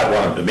God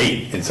wanted them to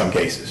meet in some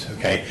cases,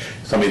 okay?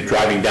 Somebody's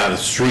driving down the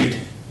street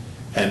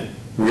and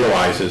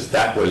realizes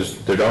that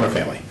was their donor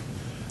family.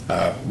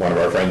 One of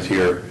our friends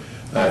here.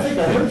 I think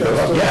I heard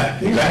that story. Yeah,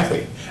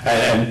 exactly.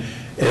 And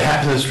it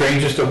happens in the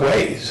strangest of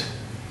ways.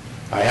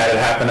 I had it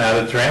happen out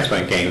at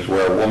transplant games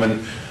where a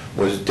woman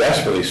was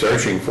desperately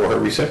searching for her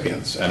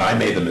recipients, and I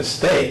made the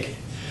mistake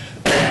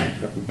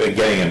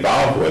getting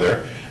involved with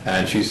her,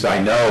 and she said,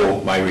 I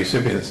know my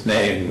recipient's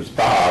name was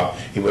Bob,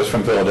 he was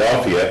from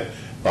Philadelphia,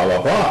 blah,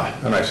 blah, blah.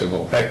 And I said,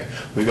 well, heck,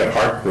 we've got a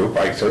heart group,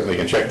 I certainly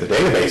can check the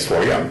database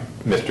for you. I'm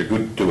Mr.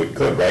 Good, do it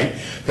good, right?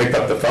 Picked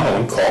up the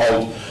phone,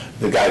 called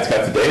the guy that's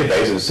got the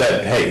database and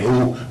said, hey,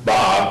 who,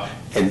 Bob,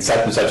 in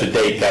such and such a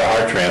date got a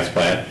heart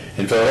transplant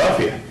in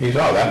Philadelphia? He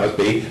said, oh, that must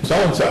be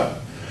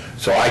so-and-so.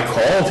 So I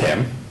called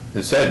him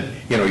and said,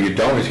 your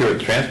donor's here at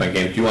the transplant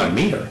game, do you want to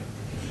meet her?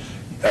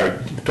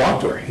 Or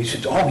talk to her? He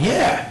said, oh,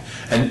 yeah.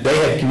 And they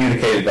had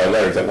communicated by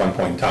letters at one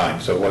point in time,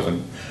 so it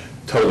wasn't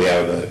totally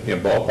out of the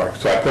ballpark.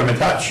 So I put him in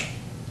touch.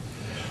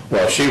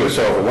 Well, she was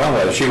so overwhelmed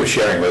with it, she was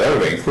sharing with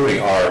everybody,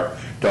 including our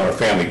donor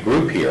family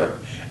group here,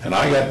 and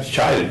I got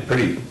chided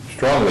pretty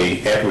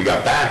strongly after we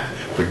got back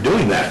for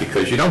doing that,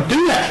 because you don't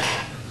do that.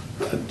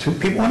 Two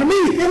people want to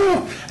meet,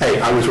 Hey,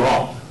 I was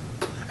wrong.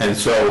 And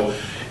so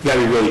you got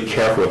to be really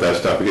careful with that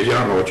stuff, because you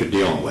don't know what you're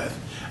dealing with.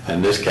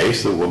 In this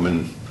case, the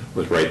woman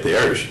was right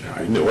there.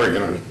 I knew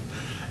her,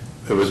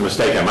 it was a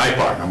mistake on my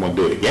part. I'm going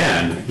to do it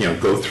again,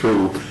 go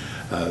through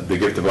the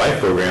Gift of Life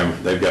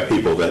program. They've got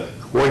people that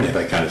coordinate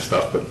that kind of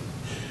stuff, but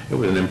it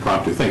was an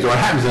impromptu thing. So it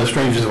happens in the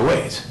strangest of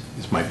ways,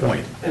 is my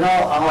point. And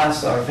I'll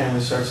ask our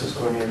family services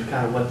coordinator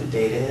kind of what the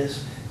data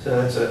is.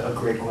 So that's a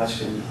great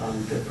question.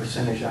 The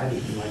percentage, I'd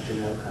even like to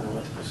know kind of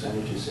what the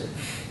percentage is.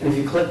 And if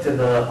you click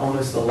to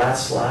almost the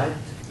last slide,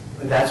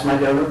 that's my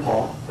donor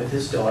Paul with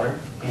his daughter.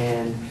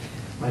 And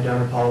my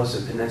donor Paul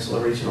was at Peninsula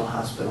Regional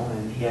Hospital,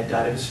 and he had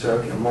died of a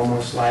stroke. And one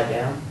more slide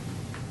down.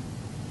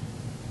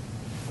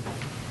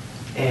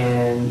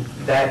 And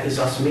that is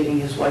us meeting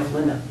his wife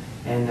Linda,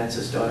 and that's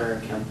his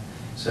daughter Kim.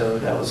 So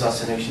that was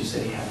us in Ocean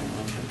City having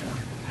lunch with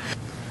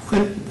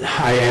them.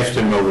 I asked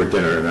him over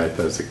dinner, and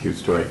that's a cute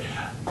story.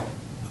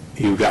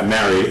 You got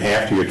married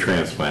after your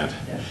transplant,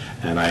 yes.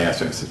 And I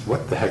asked him, I said,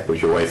 what the heck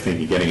was your wife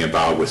thinking getting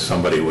involved with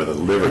somebody with a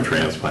liver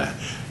transplant?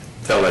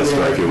 Tell that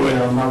story if you would.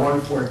 My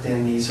wife worked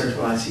in the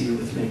surgical ICU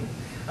with me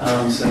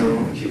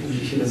So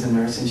she was a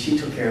nurse, and she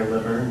took care of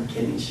liver and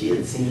kidney. She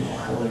had seen a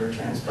lot of liver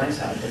transplants,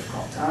 had a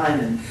difficult time,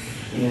 and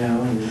we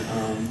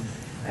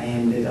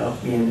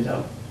ended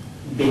up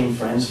being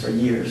friends for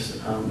years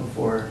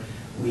before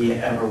we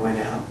ever went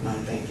out. And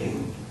I'm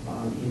thinking,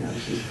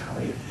 she's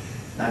probably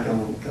not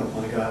going to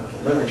want to go out with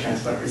a liver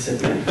transplant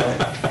recipient,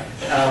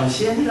 but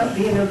she ended up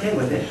being okay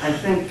with it. I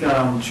think.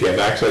 She have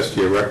access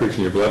to your records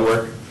and your blood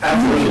work?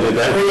 Absolutely. She did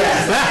that?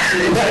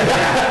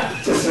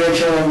 Yeah, just to make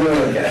sure I'm doing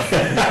okay.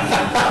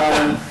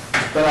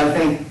 But I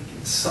think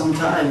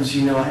sometimes,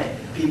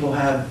 people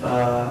have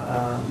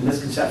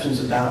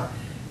misconceptions about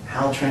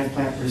how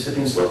transplant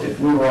recipients look. If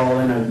we were all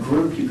in a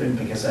group, you couldn't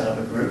pick us out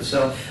of a group.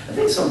 So I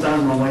think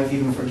sometimes my wife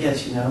even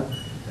forgets, that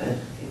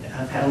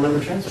I've had a liver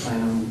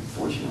transplant. I'm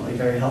fortunately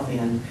very healthy,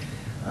 and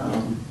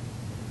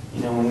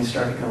when we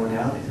started going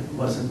out, it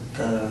wasn't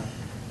the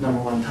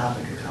 #1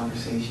 topic of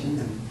conversation,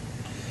 and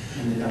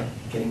ended up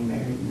getting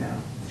married now.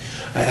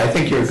 I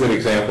think you're a good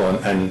example,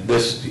 and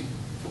this,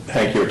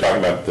 Hank, you were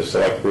talking about the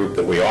select group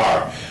that we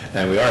are,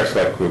 and we are a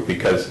select group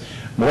because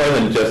more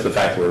than just the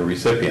fact that we're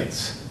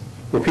recipients,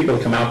 we're people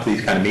who come out to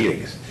these kind of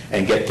meetings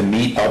and get to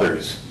meet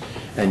others,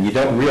 and you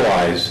don't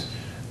realize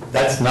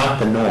that's not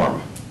the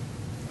norm,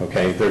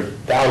 okay? There are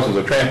thousands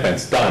of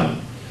transplants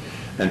done,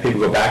 and people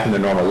go back in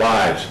their normal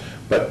lives,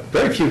 but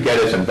very few get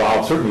as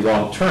involved, certainly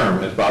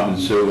long-term, as Bob and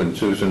Sue and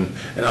Susan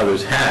and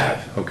others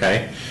have,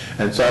 okay?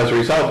 And so as a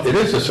result, it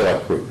is a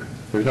select group.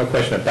 There's no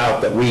question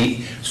about that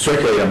we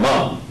circulate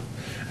among.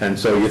 And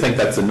so you think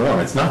that's the norm.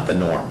 It's not the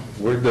norm.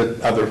 We're the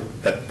other,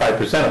 that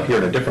 5% up here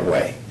in a different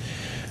way.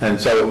 And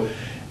so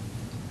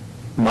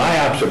my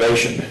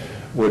observation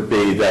would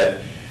be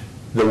that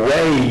the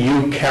way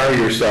you carry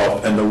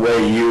yourself and the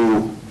way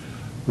you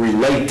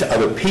relate to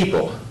other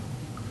people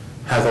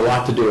has a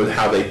lot to do with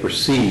how they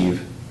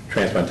perceive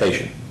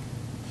transplantation.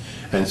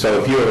 And so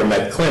if you ever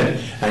met Clint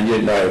and you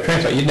didn't know how to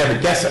transplant, you'd never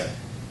guess it,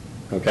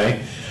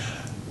 okay?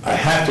 I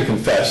have to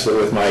confess that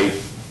with my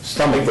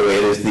stomach the way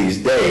it is these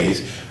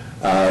days,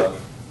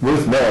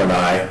 Ruth Miller and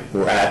I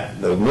were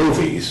at the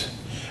movies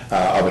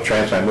of a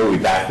transplant movie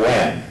back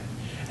when,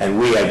 and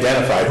we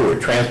identified who were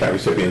transplant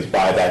recipients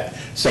by that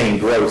same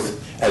growth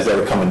as they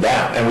were coming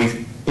down. And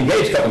we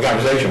engaged a couple of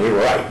conversations, we were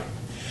right.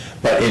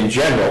 But in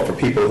general, for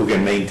people who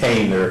can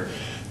maintain their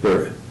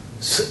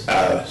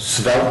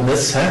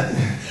svelteness,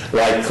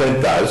 like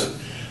Clint does,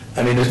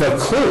 I mean, there's no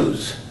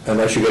clues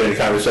unless you get into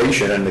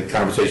conversation and the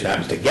conversation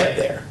happens to get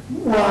there.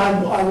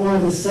 Well, I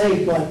wanted to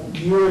say, like,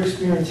 your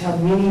experience, how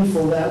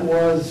meaningful that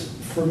was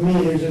for me.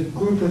 There's a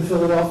group in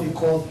Philadelphia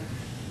called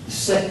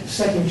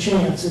Second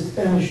Chance,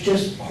 and it's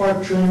just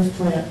heart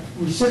transplant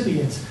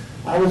recipients.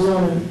 I was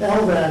on an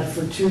LVAD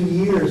for 2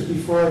 years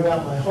before I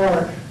got my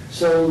heart,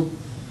 so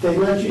they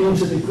let you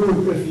into the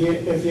group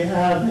if you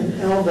have an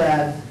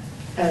LVAD,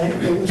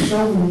 and it was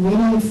so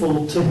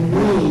meaningful to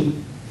me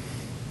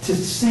to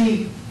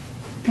see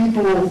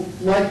people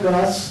like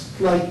us,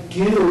 like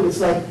you. It's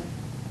like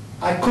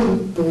I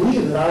couldn't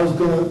believe that I was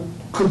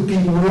could be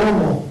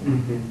normal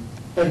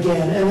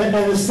again, and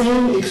the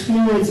same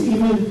experience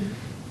even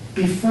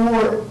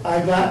before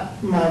I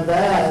got my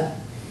VAD,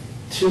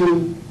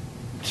 to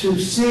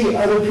see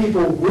other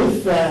people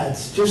with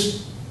VADs.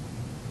 Just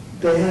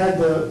they had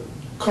to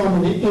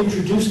come and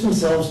introduce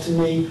themselves to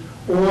me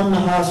on the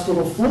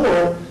hospital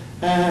floor,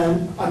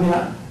 and I mean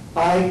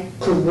I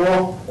could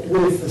walk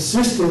with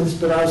assistance,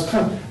 but I was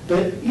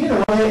but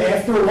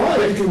after a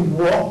while you can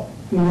walk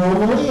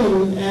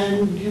normally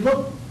and you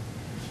look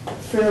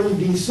fairly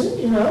decent,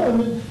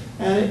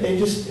 and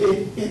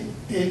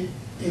it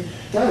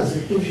does.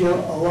 It gives you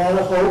a lot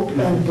of hope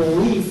and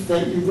belief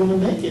that you're going to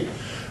make it.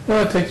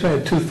 Well, it takes me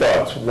to two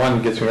thoughts.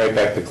 One gets me right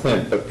back to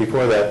Clint, but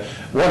before that,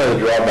 one of the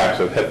drawbacks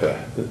of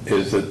HIPAA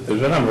is that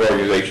there's a number of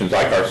organizations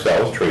like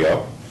ourselves,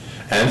 TRIO,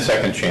 and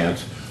Second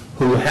Chance,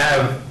 who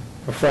have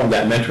performed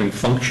that mentoring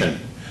function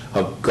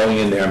of going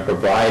in there and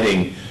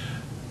providing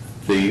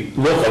the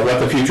look of what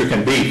the future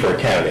can be for a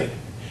candidate.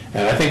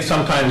 And I think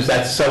sometimes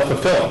that's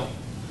self-fulfilling,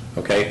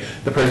 okay?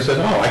 The person says,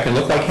 oh, I can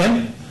look like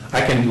him?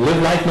 I can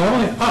live life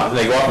normally? Oh,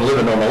 they go off and live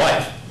a normal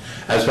life.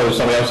 As opposed to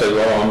somebody else says,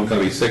 well, I'm going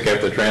to be sick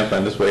after the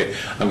transplant this way,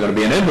 I'm going to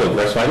be an invalid the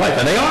rest of my life.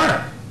 And they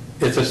are.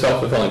 It's a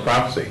self-fulfilling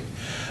prophecy.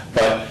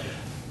 But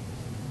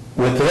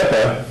with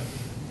HIPAA,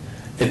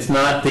 it's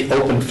not the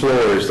open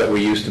floors that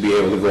we used to be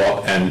able to go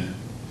up and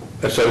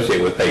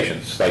associate with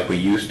patients like we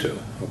used to,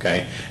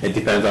 okay? It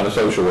depends on a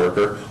social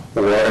worker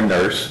or a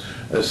nurse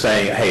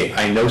saying, hey,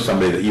 I know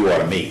somebody that you ought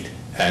to meet,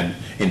 and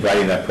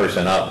inviting that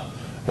person up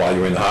while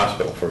you're in the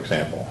hospital, for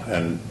example.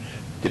 And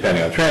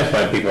depending on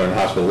transplant, people are in the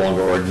hospital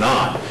longer or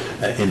not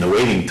in the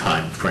waiting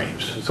time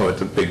frames. So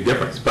it's a big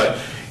difference. But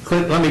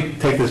Clint, let me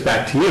take this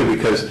back to you,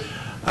 because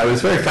I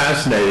was very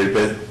fascinated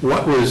with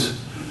what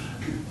was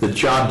the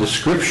job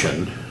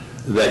description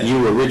that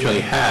you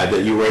originally had,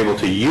 that you were able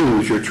to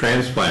use your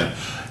transplant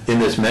in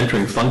this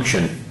mentoring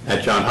function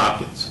at Johns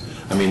Hopkins.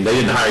 I mean, they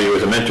didn't hire you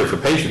as a mentor for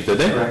patients, did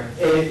they?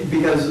 Correct.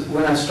 Because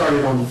when I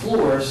started on the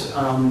floors,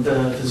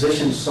 the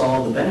physicians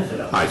saw the benefit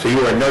of it. All right, so you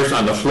were a nurse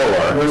on the floor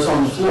Nurse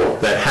on the floor.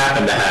 that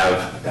happened to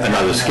have That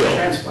another had skill.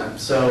 Transplant.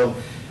 So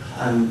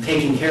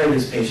taking care of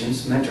these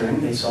patients, mentoring,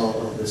 they saw,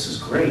 oh, this is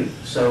great.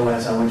 So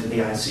as I went to the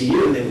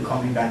ICU, they would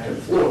call me back to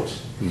the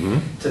floors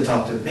to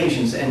talk to the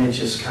patients, and it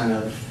just kind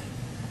of,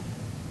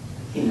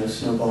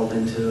 snowballed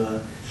into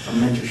a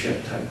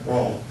mentorship type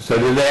role. So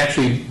did they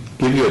actually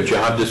give you a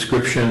job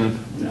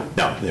description? No.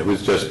 No, it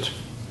was just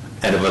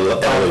an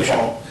evolution.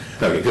 Default.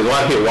 Okay, because a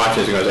lot of people watch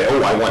this and going to say,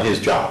 oh, I want his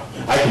job.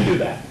 I can do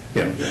that.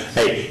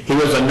 Hey, he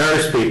was a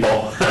nurse, people.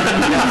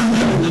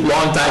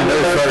 Long-time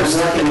nurse first.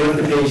 I'm working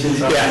with the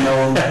patients, I Yeah.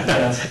 know them,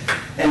 yes.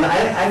 And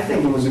I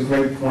think it was a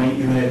great point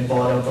you had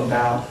brought up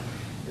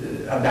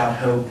about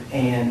hope,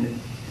 and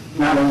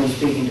not only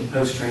speaking to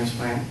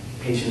post-transplant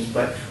patients,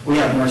 but we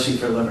have Mercy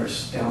for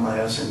Livers down by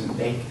us, and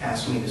they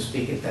ask me to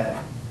speak at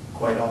that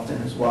quite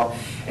often as well.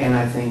 And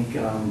I think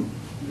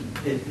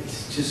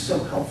it's just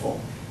so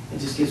helpful. It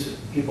just gives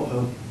people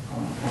hope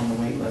on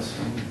the wait list,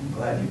 and I'm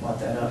glad you brought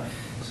that up.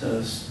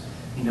 So,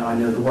 I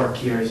know the work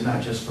here is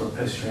not just for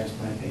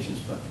post-transplant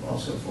patients, but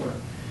also for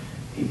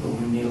people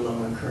who need a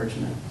little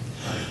encouragement.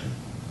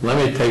 Let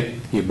me take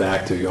you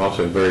back to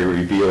also a very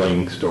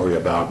revealing story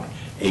about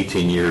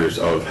 18 years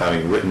of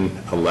having written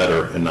a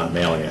letter and not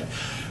mailing it.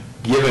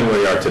 Given where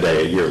we are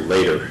today, a year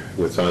later,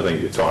 with some of the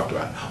things you talked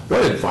about,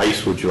 what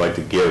advice would you like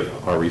to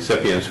give our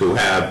recipients who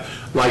have,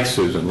 like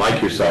Susan,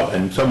 like yourself,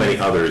 and so many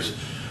others,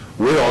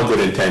 with all good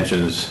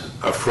intentions,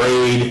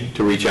 afraid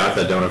to reach out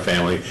to the donor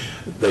family?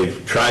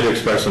 They've tried to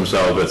express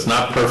themselves, but it's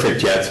not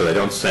perfect yet, so they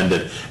don't send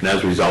it, and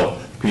as a result,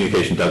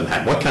 communication doesn't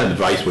happen. What kind of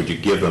advice would you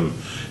give them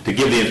to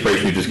give the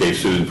inspiration you just gave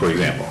Susan, for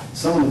example?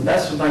 Some of the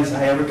best advice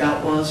I ever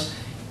got was,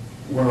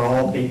 we're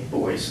all big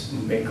boys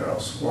and big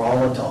girls. We're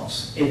all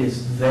adults. It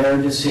is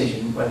their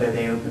decision whether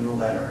they open the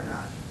letter or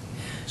not.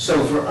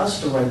 So for us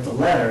to write the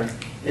letter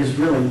is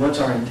really, what's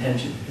our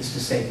intention, is to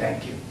say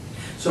thank you.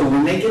 So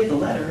when they get the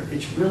letter,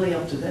 it's really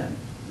up to them.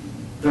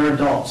 They're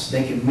adults.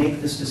 They can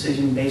make this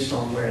decision based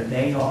on where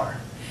they are.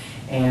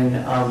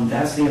 And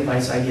that's the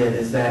advice I give,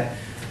 is that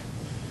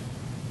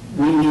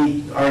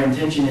our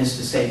intention is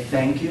to say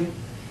thank you,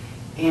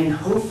 and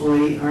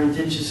hopefully our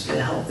intention is to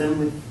help them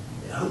with,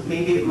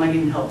 maybe it might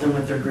even help them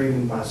with their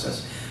grieving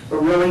process. But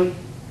really,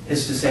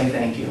 is to say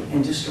thank you,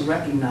 and just to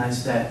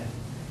recognize that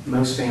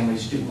most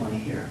families do want to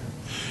hear.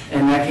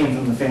 And that came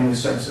from the family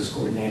services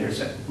coordinators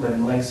at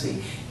Living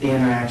Legacy, the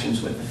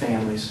interactions with the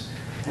families.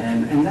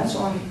 And that's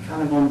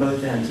kind of on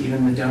both ends,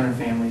 even the donor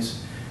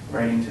families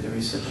writing to the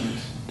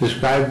recipients.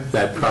 Describe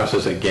that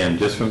process again,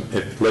 just from,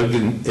 if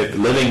Living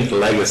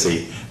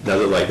Legacy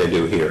does it like they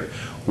do here.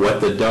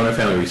 What the donor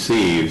family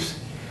receives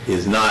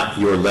is not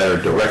your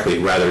letter directly,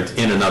 rather it's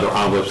in another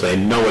envelope, so they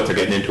know what they're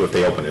getting into if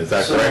they open it. Is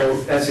that correct?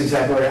 So that's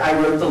exactly right. I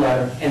wrote the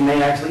letter, and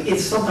they actually,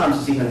 sometimes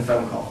it's even a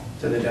phone call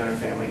to the donor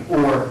family,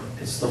 or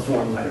it's the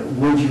form letter.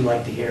 Would you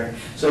like to hear?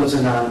 So it's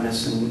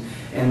anonymous,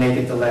 and they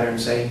get the letter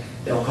and say,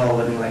 they'll call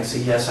Living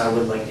Legacy, yes, I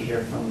would like to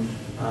hear from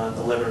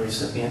the liver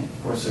recipient.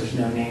 Of course, there's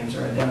no names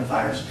or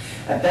identifiers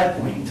at that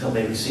point until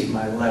they receive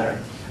my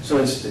letter. So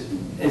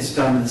it's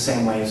done in the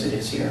same way as it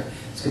is here.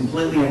 It's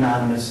completely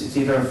anonymous. It's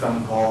either a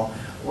phone call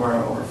or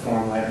a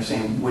form letter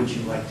saying, would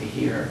you like to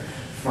hear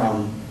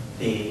from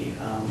the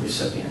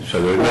recipient?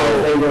 So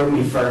there's they wrote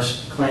me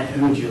first, Clint,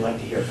 who would you like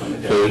to hear from the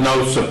donor? So there's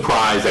no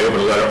surprise, they open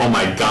a letter, oh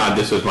my God,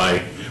 this is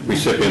my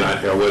recipient,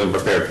 I wasn't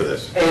prepared for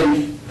this.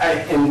 And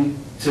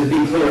to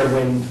be clear,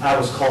 when I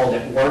was called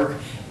at work,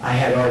 I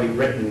had already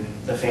written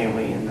the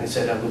family, and I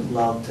said I would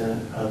love to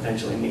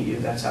eventually meet you.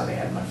 That's how they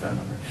had my phone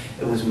number.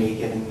 It was me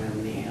giving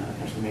them the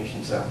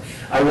information. So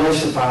I was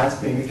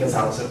surprised, maybe because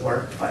I was at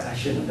work, but I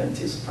shouldn't have been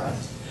too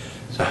surprised.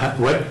 So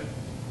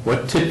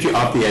what tipped you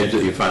off the edge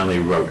that you finally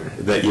wrote,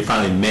 that you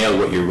finally mailed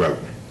what you wrote?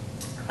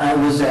 I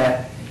was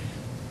at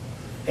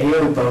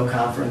AOBO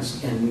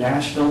conference in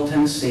Nashville,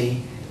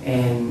 Tennessee,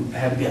 and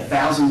had to be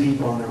 1,000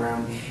 people in the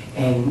room.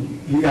 And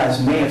you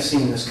guys may have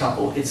seen this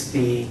couple. It's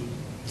the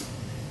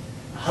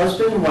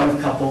husband and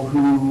wife couple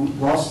who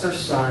lost their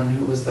son,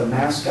 who was the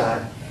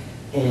mascot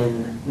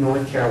in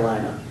North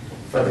Carolina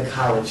for the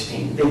college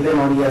team. They've been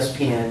on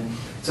ESPN.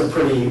 It's a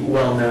pretty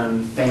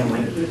well-known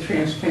family. The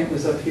transplant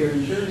was up here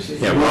in Jersey.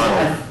 Yeah,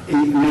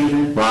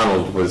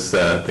 Ronald was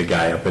the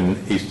guy up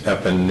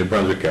in New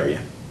Brunswick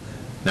area.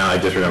 Now I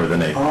just remember the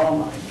name. Oh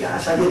my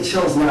gosh, I get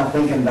chills now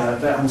thinking about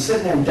it. But I'm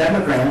sitting in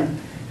Demogran,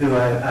 who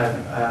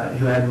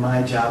had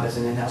my job as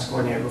an in-house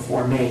coordinator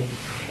before me,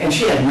 and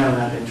she had known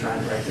I'd been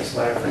trying to write this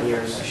letter for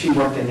years. She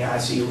worked in the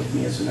ICU with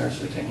me as a nurse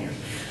for 10 years,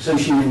 so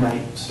she knew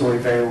my story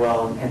very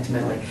well and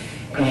intimately.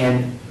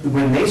 And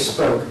when they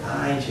spoke,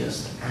 I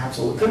just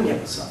absolutely couldn't get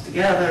myself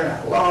together.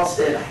 I lost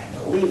it. I had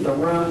to leave the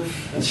room.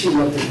 And she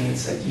looked at me and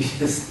said, you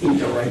just need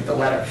to write the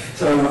letter.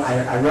 So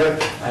I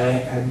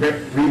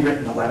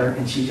rewritten the letter,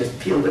 and she just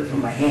peeled it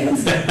from my hands.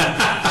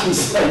 She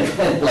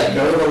said, let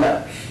go of the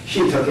letter.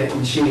 She took it,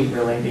 and she,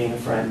 really being a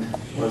friend,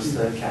 was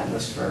the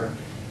catalyst for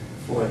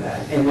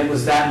that. And it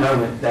was that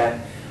moment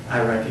that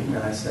I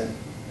recognized that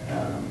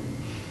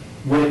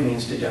what it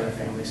means to donor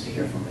families to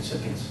hear from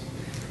recipients.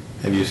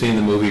 Have you seen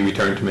the movie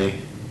Return to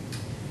Me?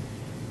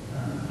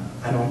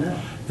 I don't know.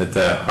 That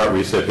the heart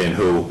recipient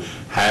who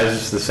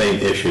has the same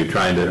issue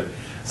trying to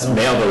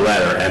mail the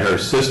letter, and her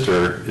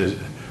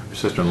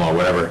sister-in-law,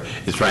 whatever,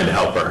 is trying to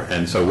help her.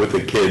 And so with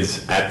the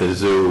kids at the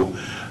zoo,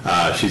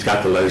 she's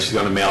got the letter, she's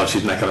going to mail it,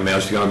 she's not going to mail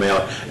it, she's going to mail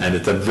it. And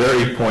it's a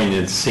very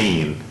poignant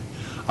scene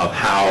of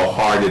how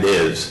hard it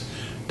is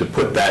to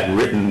put that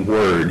written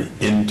word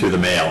into the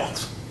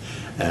mails.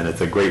 And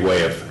it's a great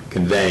way of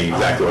conveying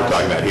exactly what we're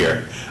talking about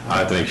here. I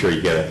have to make sure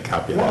you get a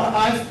copy of Well,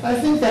 that. I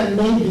think that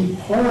may be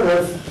part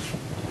of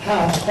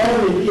how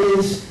hard it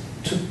is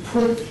to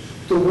put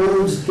the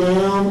words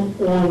down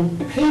on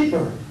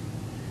paper,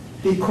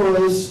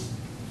 because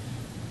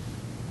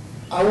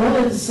I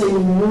wanted to say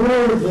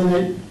more than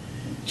it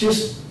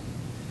just,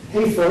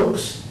 hey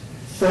folks,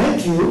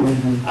 thank you.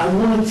 Mm-hmm. I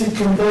wanted to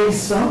convey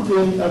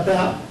something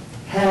about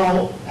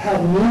how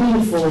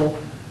meaningful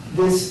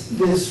this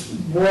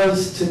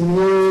was to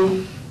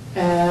me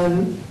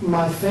and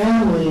my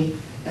family.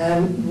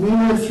 And we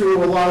went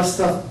through a lot of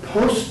stuff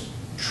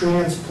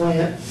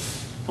post-transplant,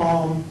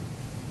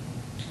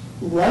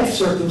 life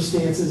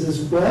circumstances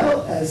as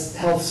well as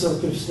health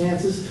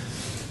circumstances.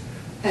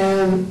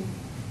 And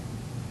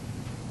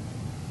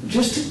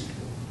just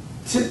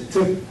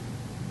to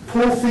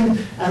pull things,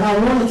 and I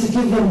wanted to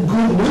give them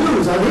good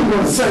news. I didn't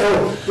want to say,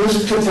 oh,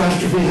 this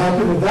catastrophe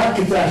happened or that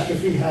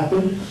catastrophe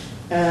happened.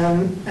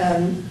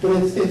 But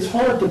it's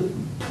hard to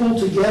pull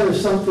together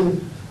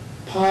something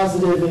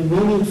positive and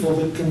meaningful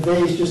that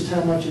conveys just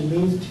how much it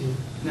means to you.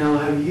 Now,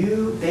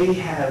 they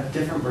have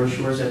different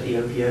brochures at the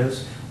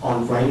OPOs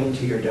on writing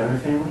to your donor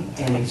family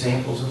and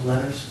examples of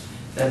letters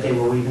that they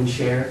will even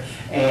share.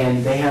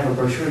 And they have a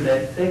brochure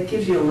that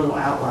gives you a little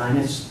outline.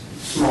 It's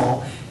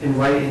small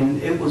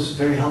and it was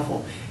very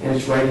helpful. And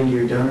it's writing to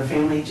your donor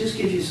family. It just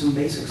gives you some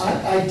basic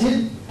stuff. I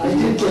did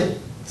get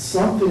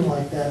something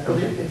like that, but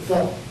it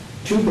felt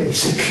too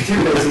basic.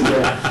 Too basic,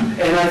 yeah.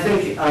 And I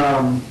think,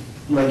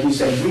 like you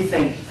said, we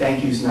think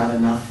thank you's not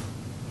enough.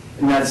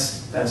 And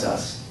that's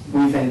us.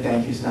 We think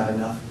thank you's not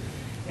enough.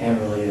 And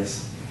it really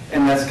is.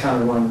 And that's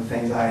kind of one of the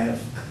things I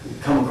have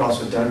come across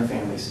with donor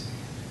families.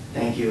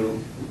 Thank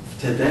you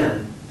to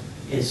them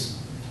is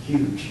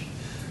huge.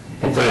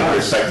 Put it in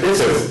perspective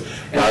too.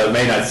 Now, it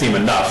may not seem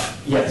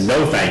enough. Yes.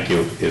 No thank you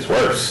is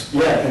worse.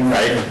 Yeah. And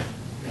right?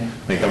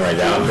 They come right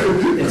down to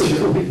it. It's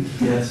true.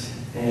 Yes.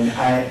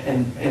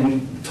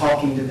 And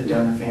talking to the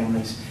donor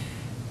families,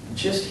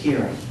 just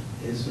hearing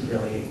is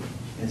really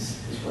is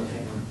what they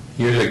want.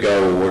 Years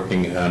ago,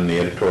 working on the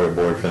editorial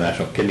board for the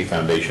National Kidney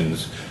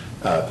Foundation's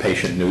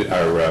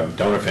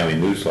donor family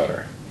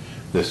newsletter,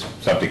 this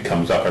subject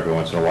comes up every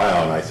once in a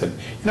while, and I said,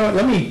 you know what,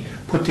 let me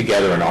put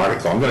together an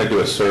article. I'm going to do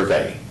a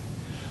survey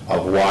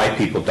of why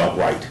people don't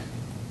write,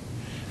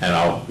 and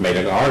I'll make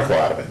an article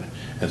out of it.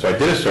 And so I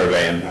did a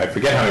survey, and I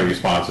forget how many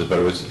responses, but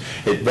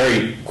it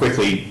very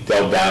quickly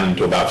delved down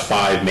into about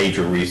 5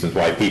 major reasons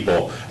why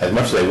people, as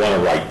much as they want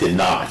to write, did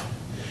not.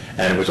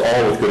 And it was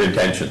all with good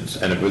intentions.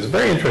 And it was a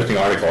very interesting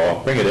article.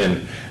 I'll bring it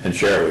in and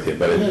share it with you.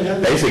 But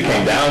it basically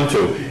came down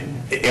to,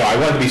 I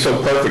wanted to be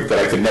so perfect that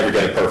I could never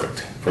get it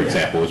perfect, for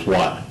example, was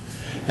one.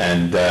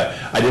 And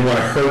I didn't want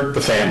to hurt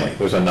the family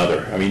was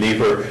another. I mean, these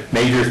were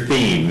major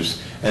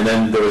themes. And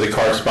then there was a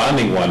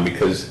corresponding one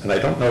because, and I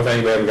don't know if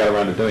anybody ever got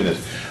around to doing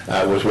this,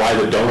 was why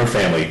the donor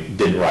family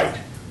didn't write.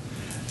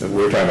 We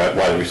were talking about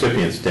why the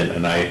recipients didn't.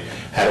 And I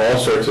had all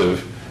sorts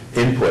of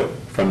input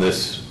from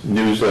this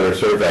newsletter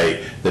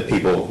survey that I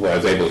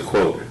was able to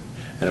quote.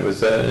 And it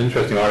was an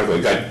interesting article.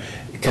 It got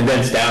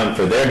condensed down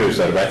for their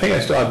newsletter, but I think I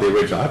still have the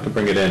original. I'll have to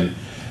bring it in.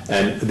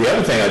 And the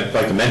other thing I'd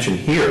like to mention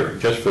here,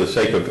 just for the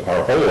sake of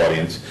our whole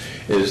audience,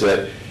 is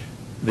that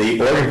the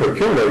organ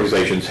procurement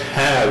organizations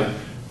have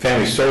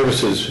family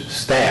services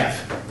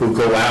staff who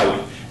go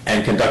out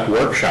and conduct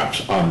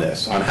workshops on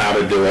this, on how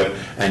to do it,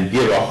 and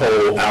give a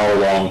whole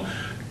hour-long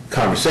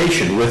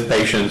conversation with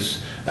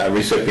patients,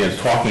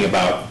 recipients, talking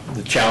about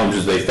the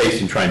challenges they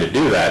face in trying to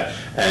do that,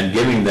 and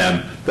giving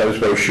them those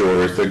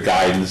brochures, the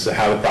guidance,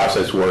 how the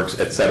process works,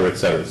 et cetera, et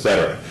cetera, et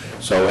cetera.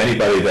 So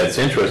anybody that's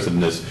interested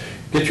in this,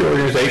 get your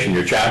organization,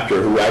 your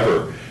chapter,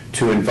 whoever,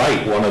 to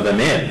invite one of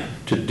them in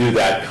to do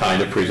that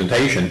kind of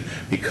presentation,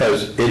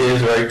 because it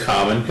is a very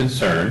common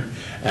concern,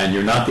 and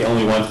you're not the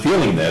only one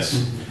feeling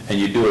this, and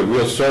you do a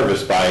real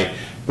service by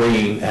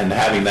bringing and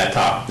having that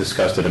topic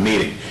discussed at a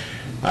meeting.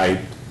 I'm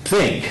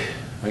trying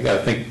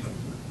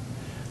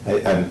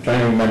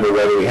to remember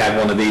whether we had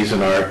one of these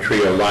in our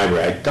TRIO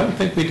library. I don't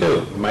think we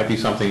do. It might be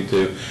something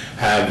to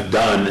have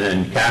done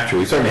and capture.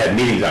 We certainly had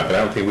meetings on it, but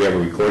I don't think we ever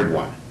recorded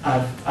one.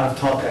 I've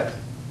taught that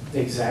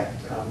exact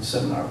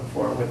seminar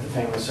before with the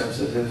family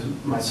services. It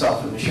was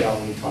myself and Michelle,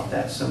 we taught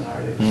that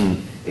seminar. It was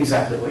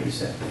exactly what you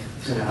said.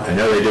 I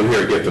know they do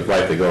here at Gift of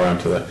Life. They go around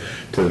to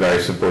the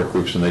various support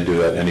groups, and they do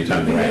that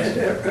anytime they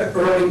ask.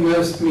 Early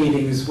most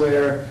meetings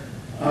where,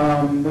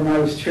 when I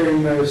was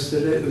chairing most,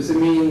 it was a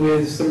meeting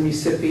with some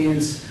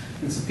recipients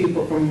and some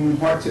people from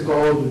Heart to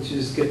Gold, which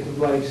is Gift of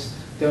Life's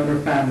donor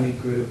family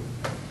group.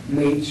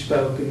 Nate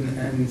spoke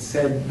and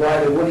said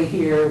why they want to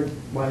hear,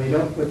 why they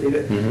don't, what they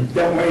Mhm.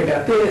 don't worry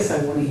about this, I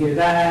want to hear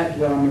that,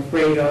 what I'm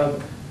afraid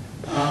of.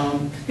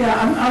 Yeah,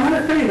 I'm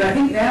not afraid, but I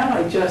think now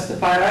I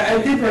justify it.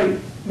 I did write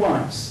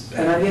once,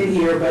 and I didn't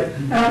hear, but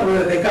I don't know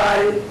whether they got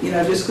it, you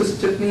know, just because it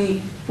took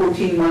me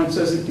 14 months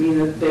doesn't mean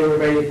that they were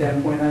ready at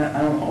that point.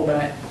 I don't hold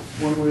that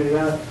one way or the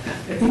other.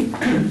 I think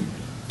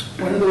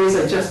one of the ways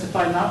I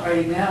justify not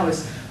writing now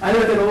is I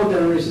look at all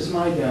donors as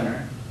my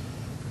donor.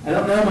 I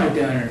don't know my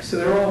donor,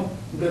 so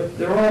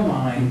they're all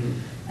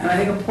mine. And I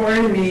think a part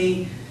of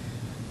me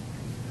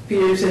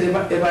fears that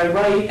if I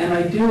write and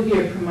I do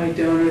hear from my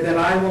donor, that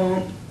I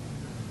won't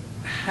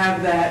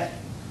have that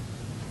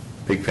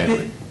Big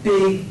family.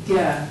 big,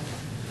 yeah,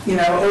 you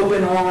know,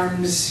 open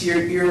arms,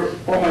 you're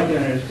all my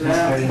donors.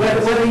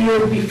 Whether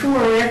you're before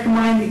or after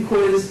mine,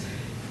 because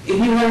if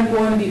you haven't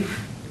gone and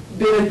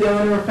been a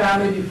donor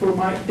family before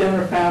my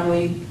donor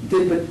family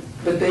did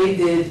what they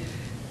did,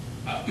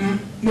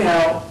 you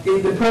know,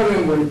 the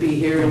program wouldn't be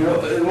here, and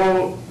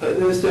all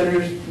those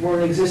donors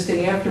weren't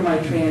existing after my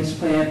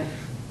transplant,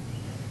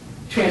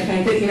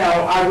 you know,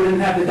 I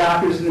wouldn't have the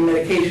doctors and the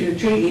medication to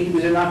treat me,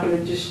 because they're not going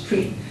to just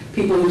treat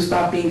people who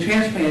stopped being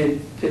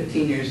transplanted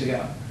 15 years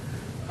ago.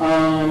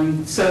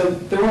 So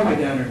they're all my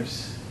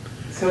donors.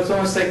 So it's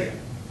almost like,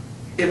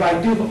 if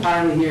I do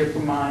finally hear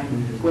from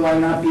mine, will I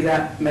not be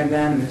that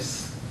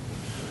magnanimous?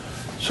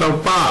 So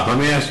Bob, let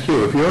me ask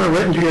you, if you ever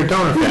written to your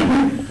donor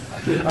family,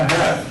 I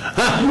have.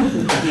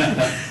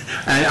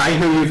 and I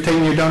hear you've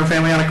taken your donor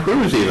family on a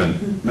cruise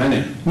even.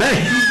 Many.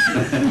 Many.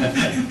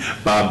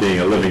 Bob being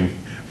a living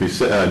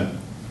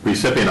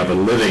recipient of a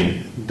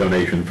living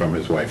donation from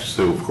his wife,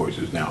 Sue, of course,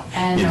 is now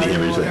And in the our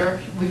image there.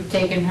 daughter, we've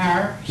taken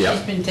her, Yep.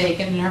 she's been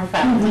taken in her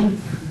family.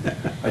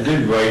 I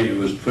did write, it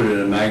was put in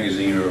a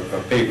magazine or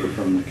a paper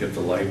from the Gift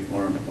of Life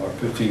on our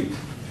 15th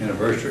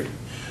anniversary.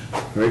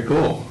 Very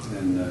cool.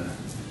 And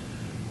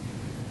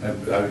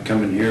I would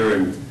come in here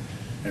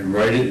and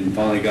write it, and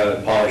finally got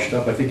it polished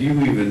up. I think you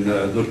even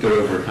looked it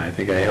over. I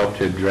think I helped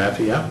you draft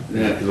it up,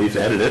 Yeah. at least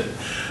edit it.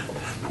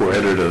 Poor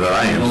editor that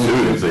I am,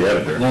 Sue is the As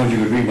editor. long as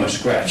you could read my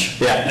scratch.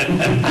 Yeah.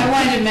 I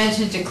wanted to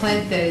mention to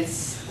Clint that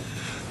it's,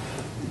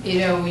 you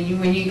know,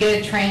 when you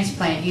get a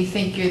transplant, you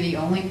think you're the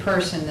only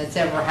person that's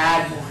ever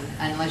had one,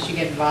 unless you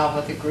get involved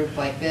with a group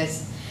like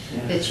this,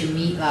 that you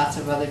meet lots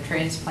of other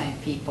transplant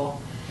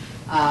people,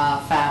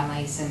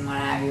 families and what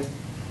have you.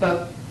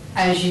 But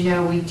as you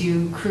know, we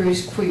do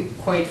cruise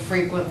quite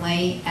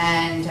frequently,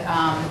 and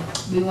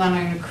we went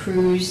on a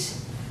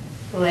cruise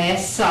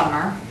last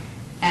summer,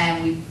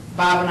 and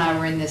Bob and I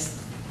were in this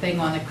thing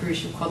on the cruise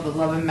ship called the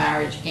Love and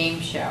Marriage Game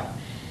Show.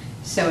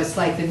 So it's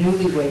like the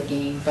newlywed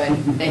game, but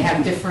they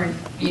have different,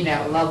 you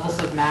know, levels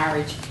of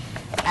marriage.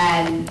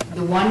 And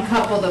the one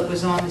couple that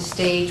was on the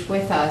stage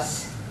with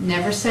us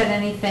never said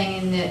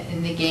anything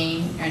in the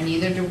game, or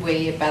neither did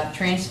we, about the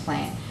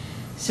transplant.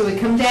 So we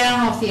come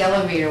down off the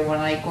elevator one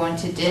night going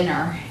to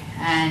dinner,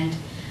 and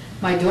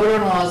my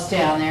daughter-in-law's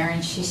down there,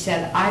 and she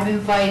said, I've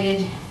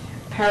invited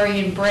Perry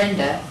and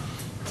Brenda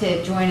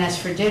to join us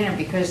for dinner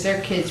because their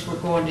kids were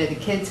going to the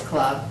kids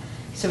club.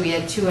 So we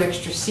had 2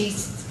 extra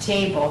seats at the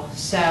table.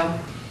 So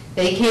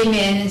they came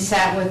in and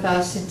sat with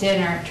us at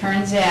dinner. It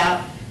turns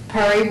out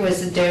Perry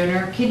was a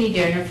donor, kidney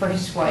donor for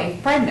his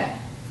wife, Brenda.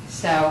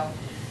 So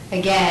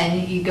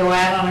again, you go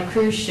out on a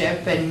cruise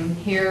ship and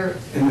here,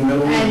 In the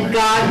middle of and nowhere.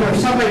 God or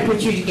somebody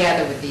put you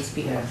together with these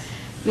people. Yeah.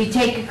 We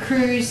take a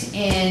cruise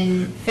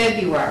in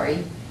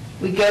February.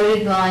 We go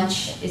to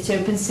lunch. It's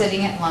open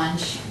sitting at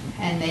lunch,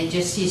 and they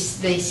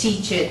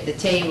seat you at the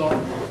table.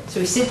 So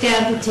we sit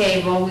down at the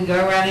table. We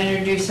go around and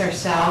introduce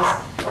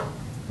ourselves.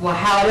 Well,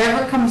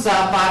 however comes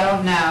up, I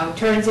don't know.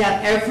 Turns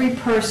out every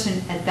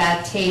person at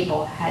that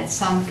table had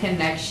some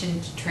connection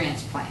to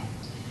transplant.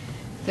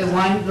 The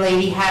one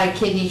lady had a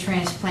kidney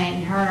transplant,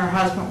 and her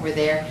husband were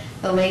there.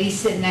 The lady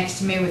sitting next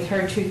to me with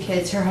her 2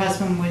 kids, her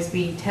husband was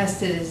being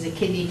tested as a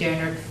kidney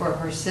donor for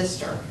her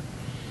sister.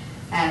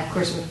 And of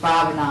course it was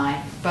Bob and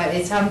I. But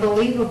it's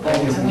unbelievable.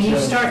 And when you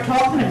start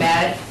talking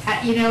about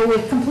it, you know,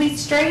 with complete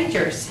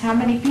strangers, how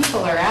many people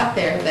are out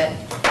there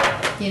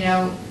that, you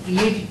know,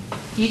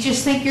 you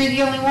just think you're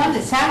the only one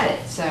that's had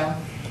it, so.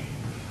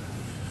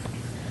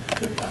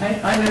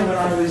 I know when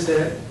I was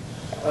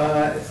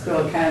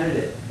still a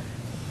candidate,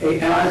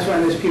 and I was one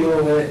of those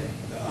people that,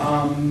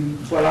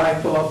 what I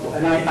thought,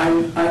 and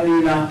I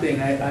knew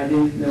nothing. I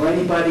didn't know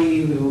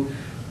anybody who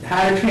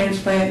had a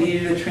transplant,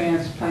 needed a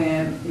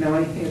transplant, you know,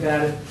 anything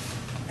about it.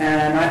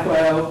 And I thought,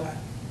 oh,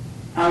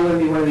 I'm going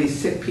to be one of these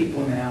sick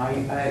people now.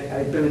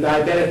 I've been a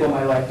diabetic all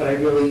my life, but I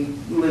really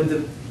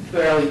lived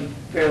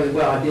fairly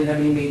well. I didn't have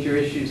any major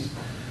issues.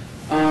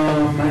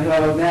 I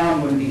thought, oh, now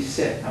I'm going to be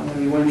sick. I'm going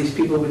to be one of these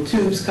people with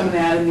tubes coming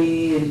out of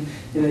me,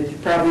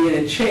 and probably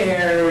in a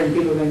chair, and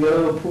people are going to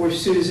go, oh, poor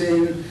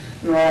Susan.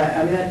 I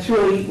mean, that's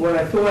really what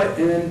I thought.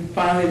 And then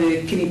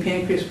finally, the kidney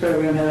pancreas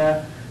program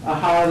had a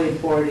holiday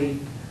party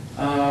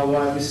while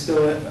I was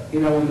still, you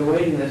know, on the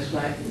waiting list.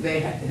 They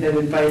had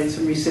invited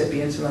some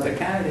recipients and other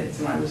candidates,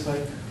 and I was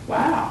like,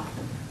 wow,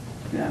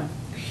 you know,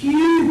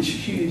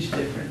 huge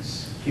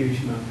difference.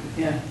 Huge moment.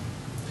 Yeah.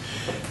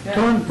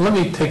 Dawn, let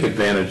me take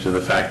advantage of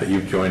the fact that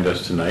you've joined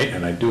us tonight,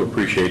 and I do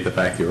appreciate the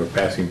fact that you were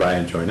passing by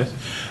and joined us.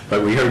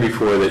 But we heard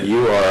before that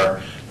you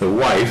are the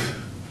wife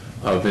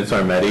of Vince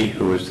Armetti,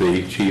 who is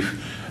the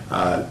chief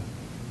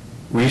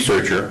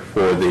researcher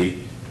for the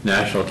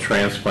National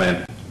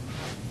Transplant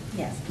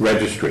Yes.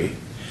 Registry.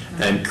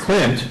 And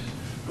Clint,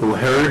 who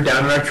heard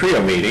down in our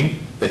trio meeting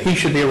that he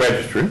should be a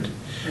registrant.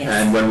 Yes.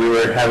 And when we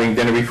were having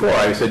dinner before,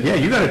 I said, yeah,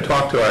 you got to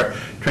talk to our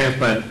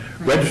transplant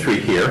registry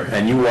here,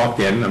 and you walked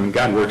in. I mean,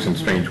 God works in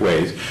strange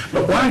ways.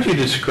 But why don't you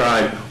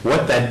describe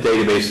what that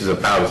database is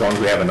about, as long as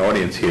we have an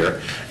audience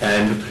here,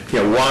 and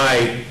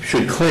why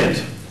should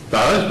Clint, the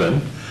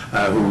husband,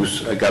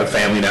 who's got a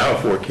family now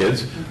of 4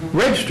 kids,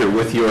 register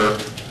with your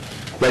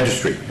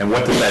registry? And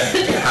what does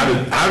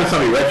that, how does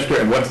somebody register,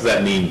 and what does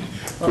that mean?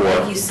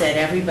 Well, like you said,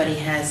 everybody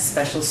has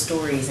special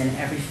stories, and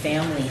every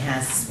family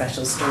has a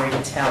special story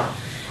to tell.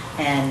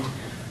 And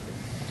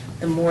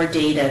the more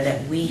data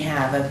that we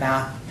have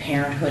about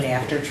parenthood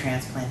after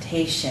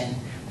transplantation,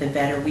 the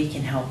better we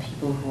can help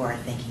people who are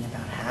thinking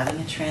about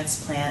having a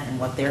transplant and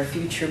what their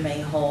future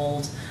may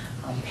hold.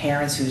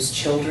 Parents whose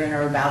children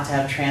are about to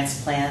have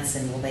transplants,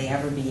 and will they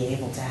ever be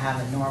able to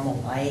have a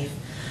normal life.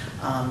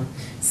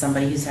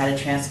 Somebody who's had a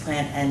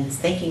transplant and is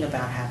thinking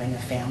about having a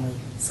family,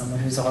 someone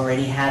who's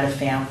already had a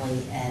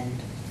family, and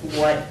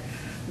what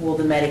will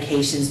the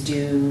medications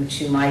do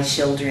to my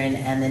children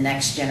and the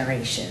next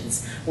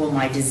generations? Will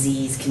my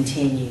disease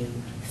continue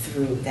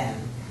through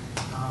them?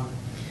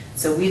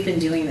 So we've been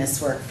doing this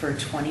work for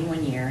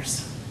 21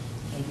 years.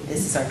 Maybe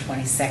this is our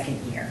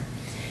 22nd year.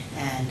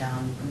 And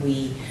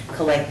we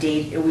collect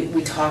data,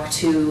 we talk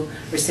to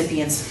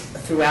recipients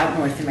throughout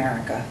North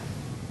America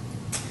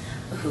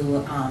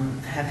who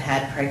have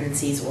had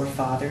pregnancies or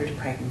fathered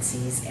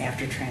pregnancies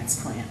after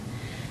transplant.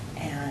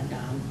 And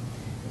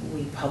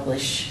we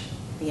publish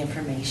the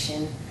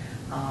information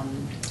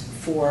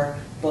for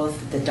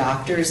both the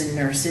doctors and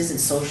nurses and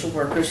social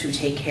workers who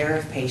take care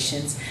of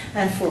patients,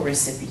 and for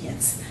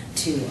recipients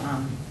to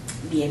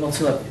be able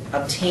to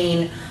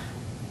obtain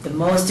the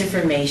most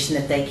information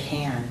that they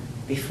can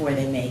before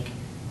they make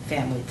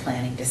family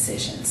planning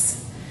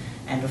decisions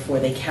and before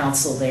they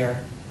counsel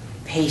their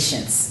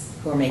patients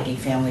who are making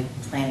family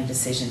planning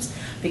decisions,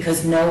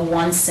 because no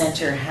one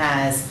center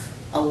has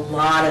a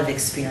lot of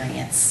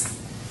experience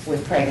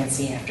with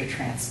pregnancy after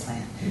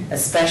transplant,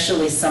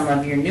 especially some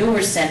of your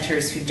newer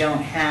centers who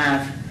don't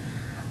have,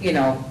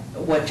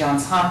 what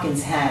Johns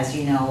Hopkins has,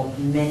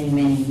 many,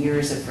 many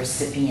years of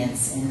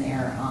recipients in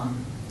their,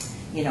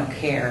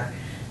 care.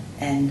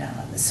 And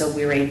so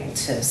we're able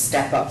to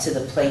step up to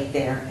the plate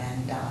there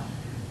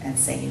and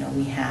say,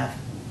 we have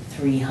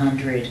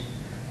 300,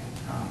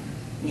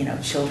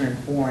 children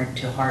born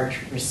to heart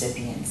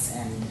recipients,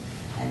 and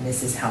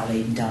this is how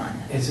they've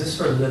done. Is this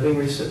for living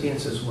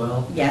recipients as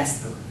well?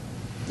 Yes,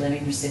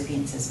 living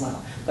recipients as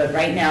well. But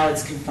right now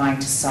it's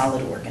confined to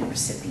solid organ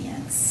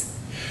recipients.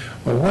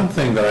 Well, one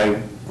thing that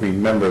I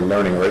remember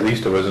learning, or at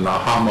least it was an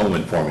aha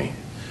moment for me,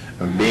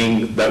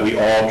 being that we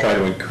all try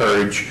to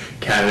encourage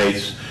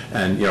candidates,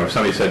 and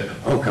somebody said,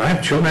 oh, can I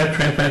have children at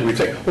transplant? We'd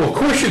say, well, of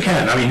course you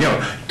can. I mean,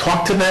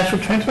 talk to the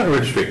National Transplant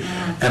Registry.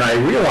 And I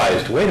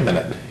realized, wait a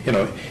minute,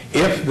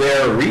 if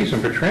their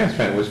reason for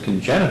transplant was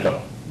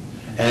congenital,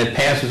 and it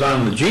passes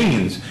on the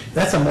genes,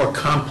 that's a more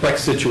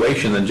complex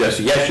situation than just,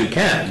 yes, you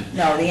can.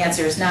 No, the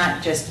answer is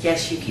not just,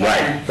 yes, you can.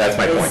 Right, that's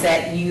my point. It's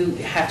that you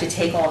have to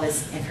take all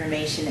this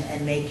information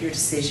and make your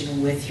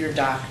decision with your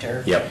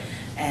doctor. Yep.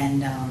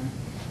 And,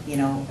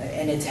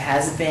 and it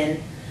has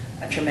been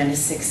a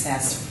tremendous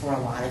success for a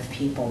lot of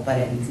people, but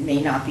it may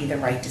not be the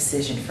right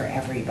decision for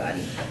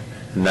everybody.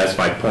 And that's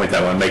my point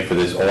I want to make for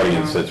this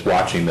audience that's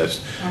watching this.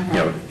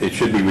 It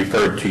should be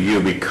referred to you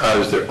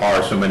because there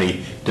are so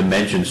many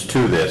dimensions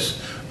to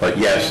this. But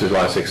yes, there's a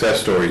lot of success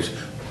stories.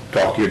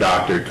 Talk to your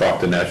doctor, talk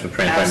to the National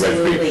Transplant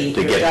Registry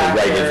to get the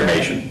right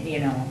information.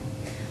 And,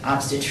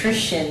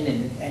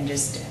 obstetrician and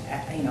just,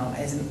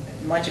 as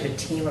much of a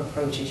team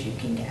approach as you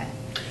can get.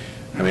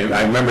 I mean,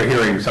 I remember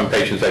hearing some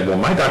patients say, well,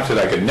 my doctor said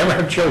I could never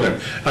have children.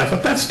 And I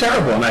thought, that's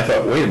terrible. And I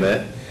thought, wait a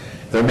minute,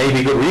 there may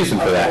be good reason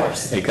for that. Of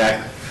course.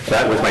 Exactly. So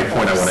that was my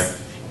point I want to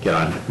get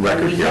on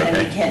record here,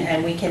 okay?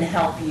 And we can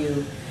help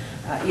you.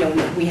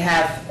 We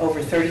have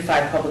over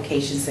 35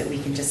 publications that we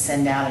can just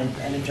send out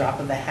in a drop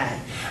of a hat.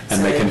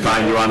 And they can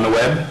find you on the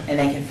web? And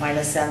they can find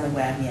us on the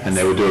web, yes. And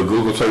they would do a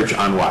Google search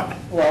on what?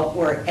 Well,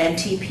 we're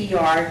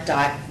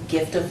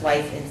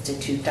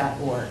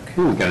ntpr.giftoflifeinstitute.org.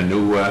 Ooh, we got a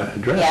new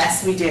address.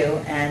 Yes, we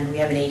do, and we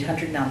have an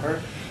 800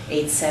 number,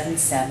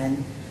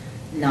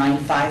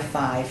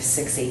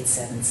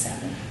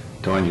 877-955-6877.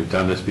 Dawn, you've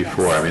done this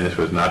before. Yes. I mean, this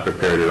was not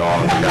prepared at all.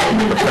 I've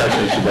only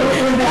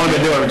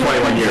been doing it for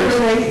 21 years.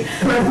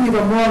 Correct me if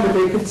I'm wrong, but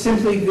they could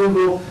simply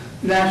Google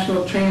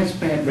National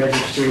Transplant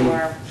Registry.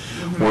 Sure.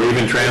 Or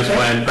even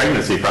transplant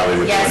pregnancy probably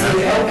would do it. Yes,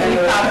 we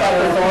pop up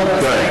with all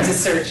those kinds of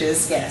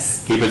searches,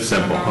 yes. Keep it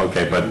simple,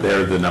 okay, but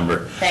there's the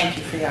number. Thank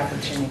you for the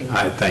opportunity.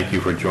 I thank you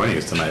for joining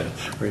us tonight.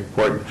 Very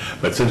important.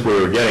 But since we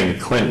were getting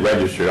Clint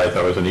registered, I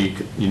thought it was a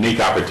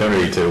unique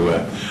opportunity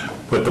to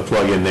put the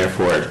plug in there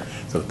for it.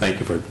 So thank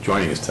you for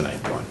joining us tonight,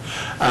 Dawn.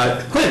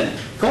 Clint,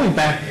 going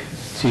back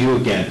to you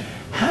again,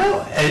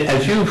 how,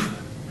 as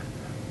you've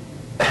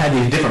had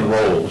these different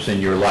roles in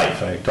your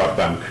life, I talked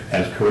about them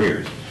as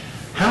careers,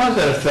 how has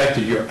that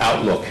affected your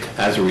outlook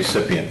as a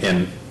recipient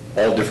in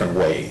all different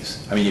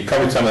ways? I mean, you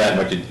covered some of that in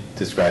what you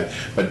described,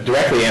 but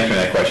directly answering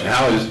that question,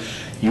 how has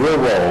your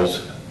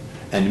roles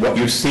and what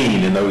you've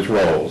seen in those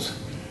roles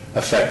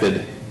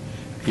affected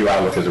your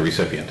outlook as a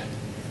recipient?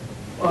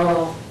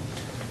 Well,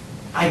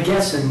 I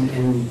guess since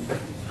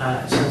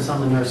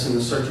I'm a nurse in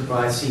the surgical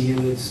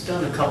ICU, it's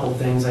done a couple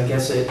things. I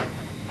guess it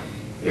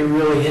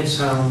really hits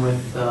home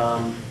with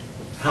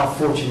how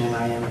fortunate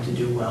I am to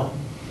do well,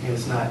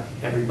 because not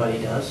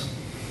everybody does.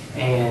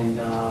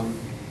 And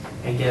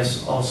I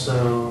guess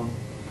also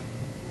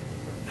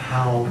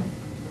how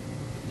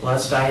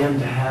blessed I am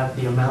to have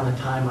the amount of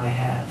time I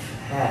have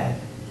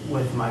had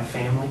with my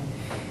family.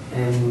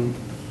 And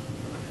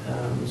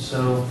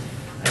so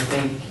I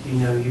think, you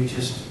know, you're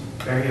just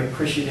very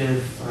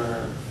appreciative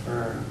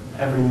for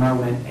every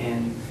moment.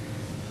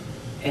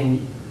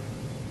 And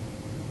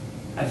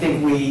I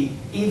think we,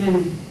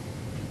 even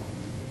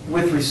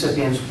with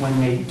recipients, when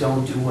they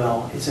don't do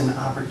well, it's an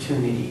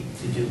opportunity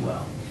to do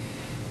well.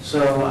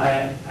 So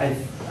I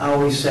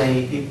always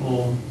say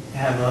people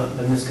have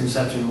the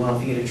misconception, well,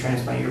 if you get a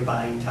transplant, you're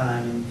buying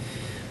time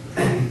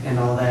and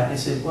all that. I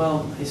said,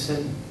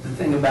 the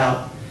thing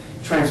about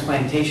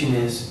transplantation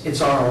is it's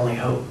our only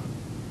hope.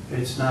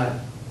 It's not,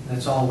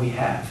 that's all we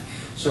have.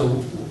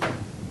 So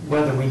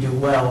whether we do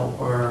well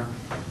or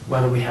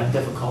whether we have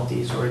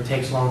difficulties or it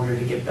takes longer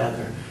to get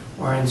better,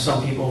 or in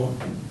some people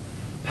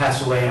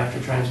pass away after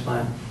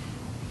transplant.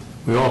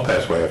 We all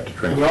pass away after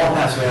transplant. We all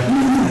pass away after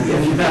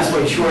transplant. If you pass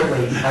away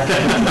shortly,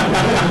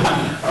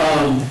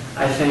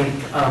 I think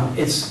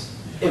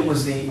it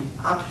was the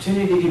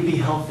opportunity to be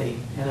healthy,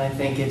 and I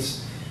think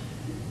it's,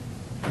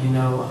 you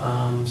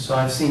know, so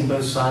I've seen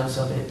both sides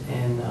of it,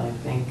 and I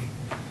think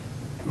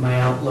my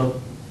outlook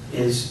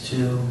is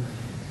to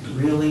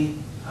really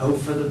hope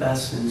for the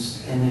best,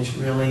 and it's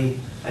really,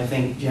 I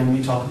think, Jim,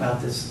 you talk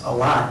about this a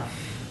lot,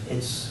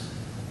 it's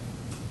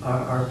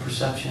our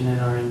perception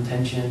and our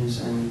intentions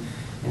and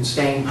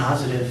staying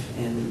positive,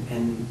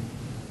 and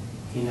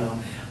you know,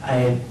 I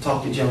had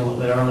talked to Jim a little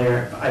bit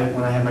earlier.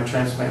 When I had my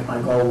transplant,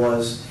 my goal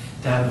was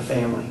to have a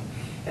family,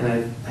 and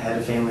I had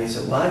a family. I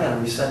said, well, I got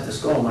to reset this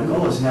goal. My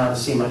goal is now to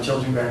see my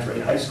children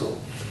graduate high school.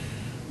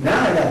 Now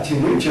I got 2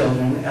 new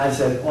children. I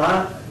said,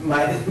 well,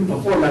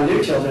 before my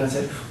new children, I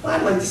said, well,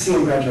 I'd like to see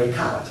them graduate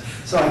college.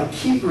 So I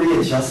keep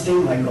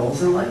readjusting my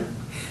goals in life.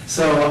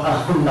 So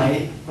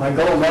my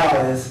goal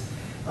now is,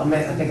 I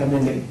think I'm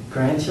into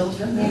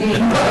grandchildren. I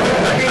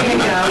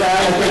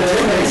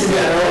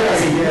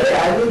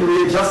need to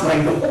readjust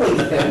my goal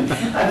again.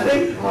 I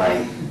think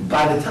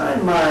by the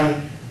time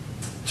my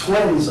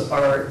twins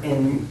are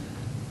in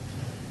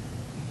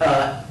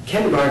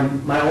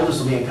kindergarten, my oldest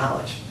will be in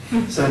college.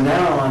 So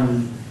now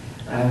I'm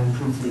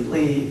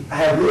completely, I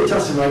have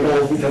readjusted my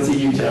goals because of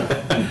you, Jeff.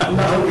 I'm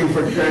not hoping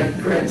for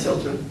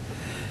grandchildren.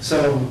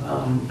 So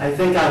I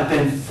think I've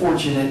been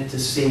fortunate to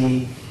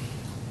see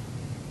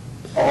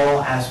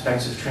all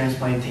aspects of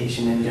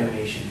transplantation and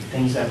donation.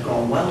 Things that have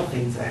gone well,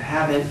 things that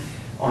haven't,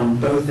 on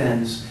both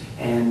ends.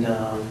 And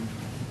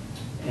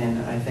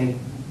I think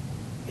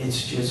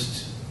it's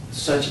just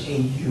such a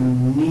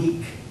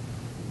unique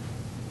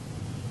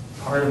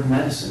part of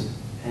medicine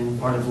and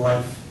part of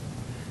life.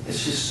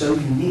 It's just so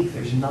unique.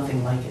 There's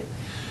nothing like it.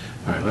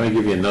 All right, let me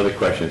give you another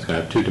question. It's going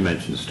to have 2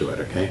 dimensions to it,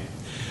 okay?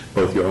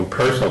 Both your own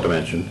personal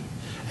dimension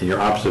and your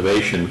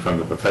observation from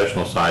the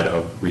professional side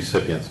of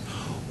recipients.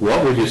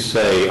 What would you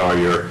say are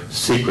your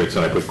secrets,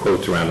 and I put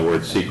quotes around the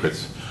word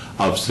secrets,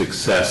 of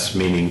success,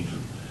 meaning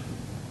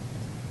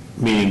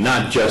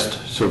not just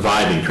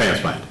surviving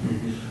transplant,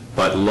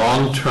 but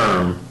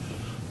long-term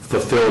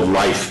fulfilled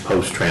life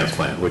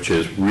post-transplant, which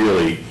is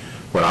really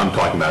what I'm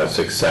talking about is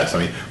success. I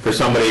mean, for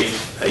somebody,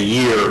 a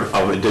year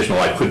of additional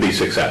life could be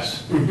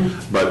success.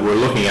 But we're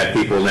looking at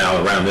people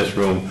now around this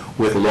room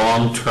with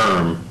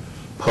long-term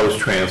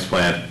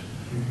post-transplant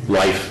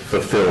life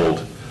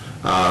fulfilled.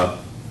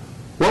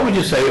 What would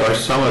you say are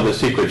some of the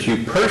secrets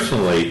you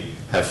personally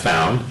have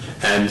found,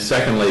 and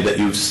secondly, that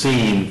you've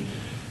seen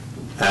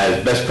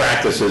as best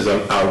practices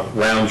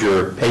around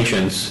your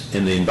patients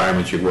in the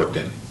environments you've worked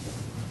in?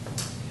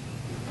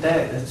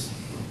 That's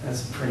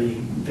a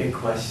pretty big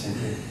question.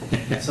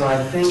 So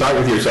I think start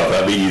with yourself.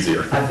 That'd be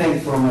easier. I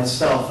think for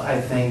myself, I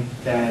think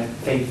that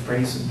faith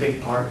plays a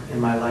big part in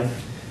my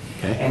life,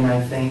 and I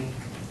think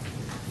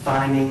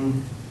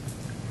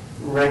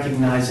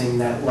recognizing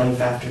that life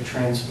after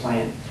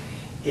transplant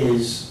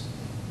is,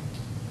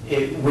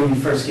 when you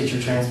first get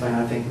your transplant,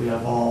 I think we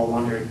have all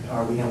wondered,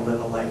 are we going to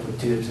live a life with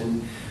tubes?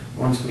 And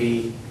once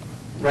we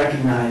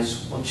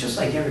recognize, well, just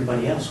like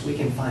everybody else, we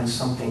can find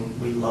something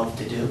we love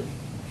to do.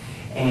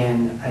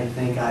 And I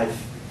think I've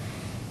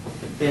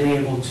been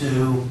able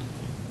to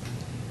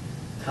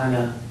kind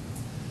of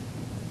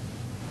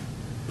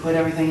put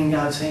everything in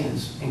God's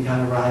hands and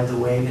kind of ride the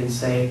wave and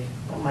say,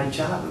 well, my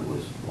job,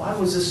 why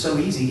was this so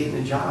easy, getting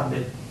a job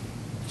at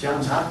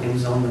Johns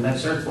Hopkins on the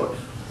med-surg floor.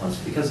 Well, it's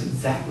because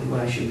exactly what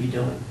I should be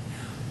doing.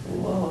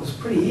 Well, it was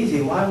pretty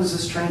easy. Why was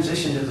this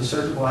transition to the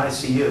surgical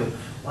ICU?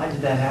 Why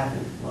did that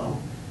happen?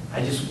 Well,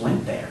 I just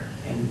went there,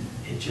 and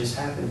it just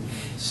happened.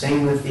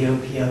 Same with the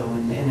OPO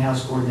and the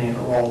in-house coordinator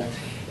role.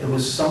 It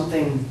was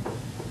something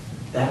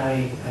that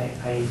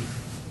I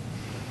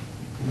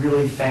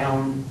really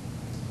found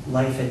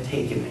life had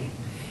taken me,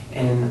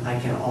 and I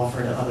can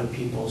offer to other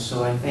people.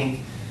 So I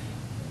think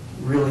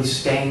really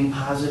staying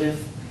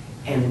positive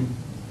and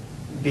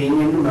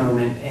being in the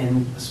moment,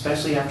 and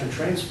especially after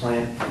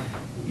transplant,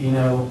 you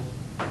know,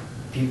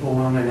 people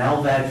on an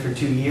LVAD for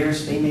 2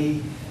 years, they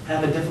may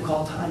have a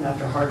difficult time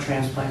after heart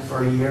transplant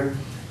for a year,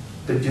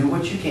 but do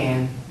what you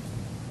can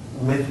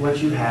with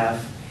what you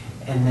have,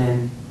 and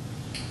then,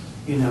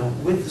 you know,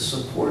 with the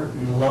support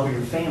and the love of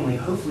your family,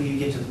 hopefully you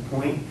get to the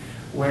point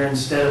where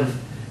instead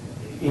of,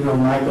 you know,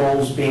 my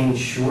goals being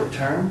short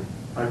term,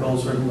 my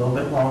goals are a little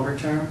bit longer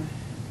term.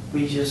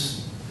 We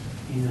just,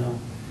 you know,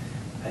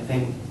 I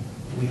think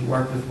we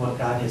work with what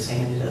God has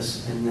handed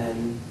us, and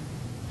then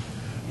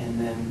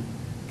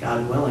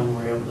God willing,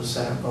 we're able to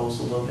set our goals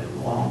a little bit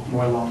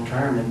more long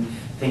term. And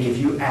I think if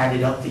you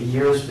added up the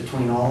years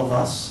between all of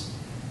us,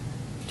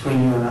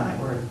 between you and I,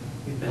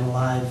 we've been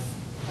alive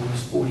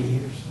almost 40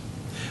 years.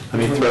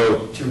 Let me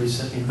throw two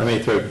recipients. Let me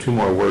throw 2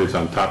 more words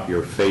on top of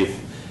your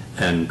faith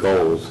and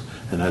goals,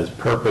 and that is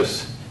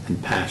purpose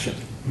and passion.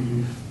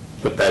 Mm-hmm.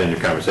 Put that in your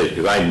conversation,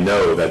 because I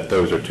know that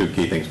those are 2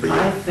 key things for you.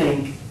 I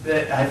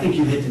think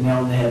you hit the nail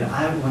on the head.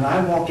 When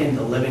I walk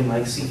into Living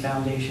Legacy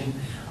Foundation,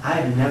 I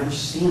have never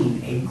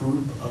seen a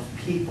group of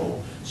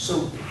people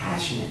so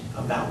passionate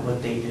about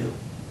what they do.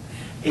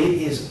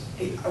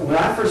 When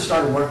I first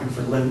started working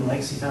for the Living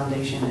Legacy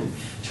Foundation and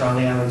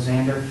Charlie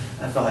Alexander,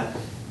 I thought,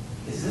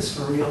 is this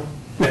for real?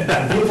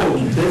 People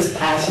this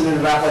passionate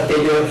about what they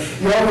do,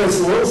 you're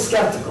almost a little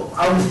skeptical.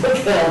 I was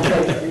looking at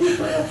them like, are you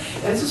for real?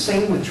 And it's the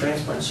same with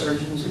transplant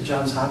surgeons at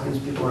Johns Hopkins.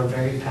 People are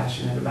very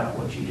passionate about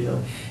what you do.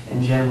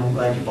 And Jim, I'm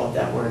glad you brought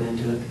that word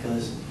into it,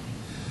 because...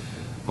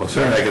 Well,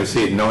 certainly I can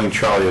see it, knowing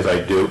Charlie as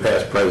I do,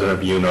 past president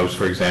of UNOS,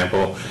 for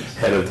example,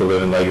 head of the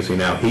Living Legacy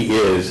now. He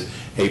is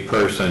a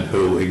person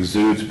who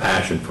exudes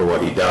passion for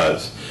what he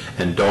does.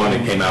 And Dawn,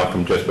 it came out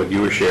from just what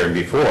you were sharing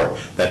before,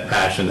 that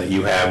passion that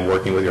you have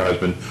working with your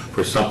husband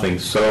for something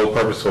so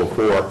purposeful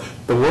for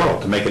the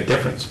world, to make a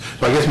difference.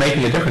 So I guess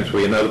making a difference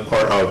will be another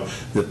part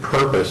of the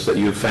purpose that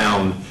you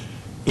found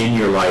in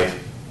your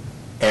life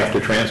after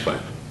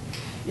transplant.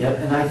 Yep,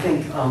 and I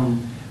think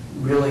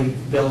really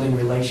building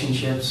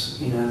relationships,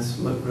 you know, is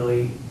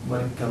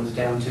what it comes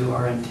down to,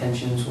 our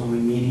intentions when we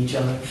meet each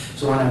other.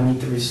 So when I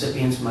meet the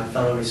recipients, my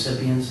fellow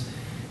recipients,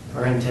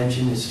 our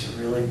intention is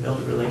to really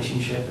build a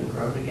relationship and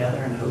grow together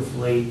and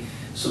hopefully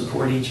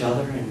support each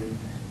other, and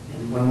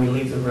when we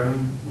leave the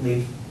room,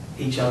 leave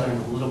each other in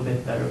a little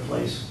bit better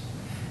place.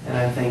 And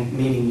I think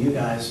meeting you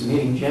guys,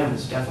 meeting Jim,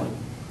 has definitely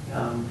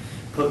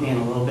put me in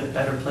a little bit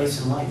better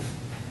place in life.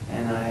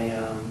 And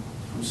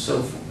I'm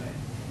so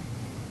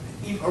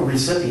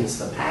recipients,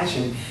 the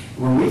passion.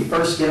 When we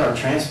first get our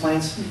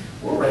transplants,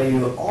 we're ready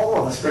to, all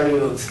of us ready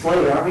to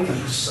explode, aren't we? Because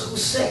we're so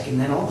sick, and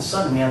then all of a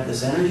sudden we have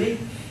this energy.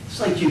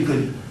 It's like you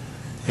could,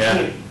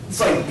 it's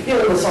like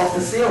peeling us off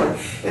the ceiling.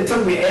 It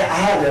took me, I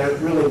had to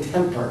really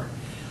temper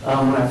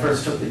when I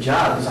first took the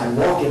job, because I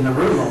walk in the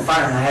room on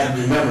fire, and I had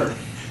to remember,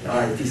 all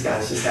right, these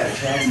guys just had a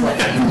transplant.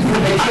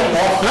 They killed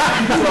off.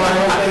 So I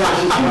don't think I was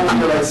just running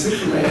to like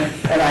Superman.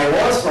 And I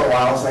was for a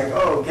while. I was like,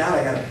 oh, God,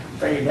 I got to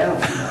bring you down.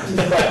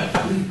 But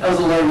that was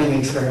a learning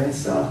experience,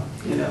 so,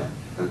 you know.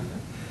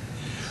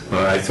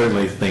 Well, I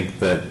certainly think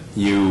that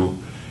you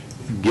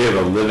give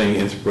a living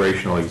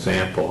inspirational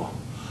example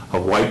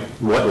of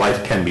what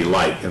life can be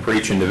like. And for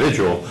each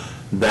individual,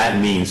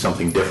 that means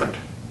something different.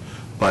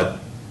 But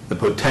the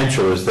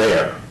potential is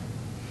there.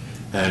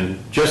 And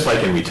just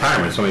like in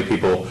retirement, so many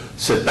people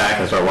sit back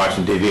and start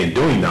watching TV and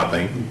doing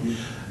nothing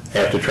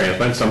after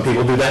transplant. Some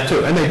people do that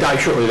too. And they die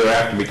shortly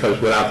thereafter, because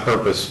without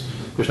purpose,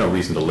 there's no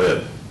reason to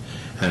live.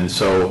 And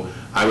so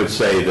I would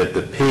say that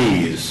the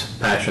P's,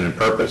 passion and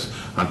purpose,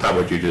 on top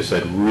of what you just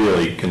said,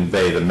 really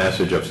convey the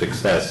message of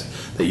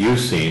success that you've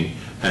seen,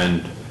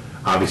 and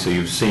obviously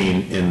you've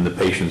seen in the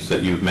patients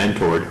that you've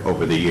mentored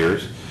over the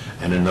years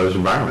and in those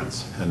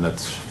environments. And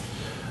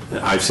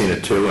I've seen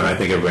it too, and I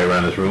think everybody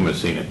around this room has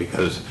seen it,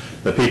 because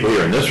the people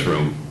here in this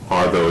room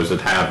are those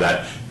that have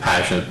that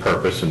passionate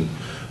purpose. And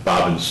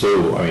Bob and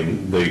Sue, I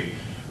mean, the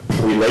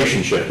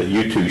relationship that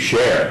you two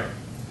share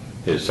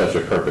is such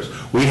a purpose.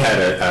 We had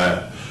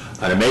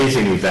an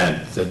amazing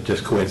event that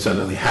just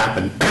coincidentally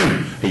happened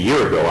a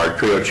year ago. Our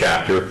TRIO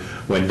chapter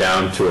went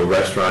down to a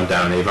restaurant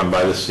down in Avon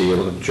by the Sea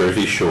on the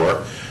Jersey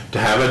Shore to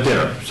have a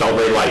dinner,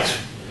 celebrate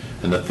life.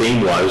 And the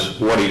theme was,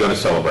 what are you going to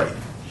celebrate?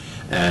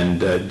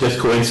 And just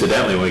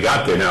coincidentally, when we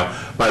got there, now,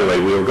 by the way,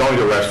 we were going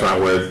to a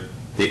restaurant where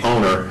the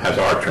owner has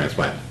a heart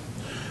transplant.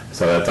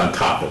 So that's on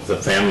top. It's a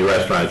family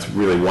restaurant. It's a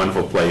really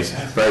wonderful place,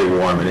 very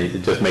warm, and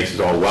it just makes us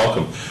all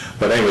welcome.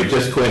 But anyway,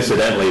 just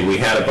coincidentally, we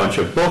had a bunch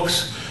of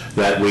books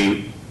that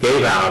we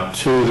gave out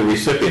to the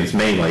recipients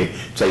mainly,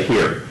 say,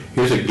 here,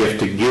 here's a gift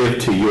to give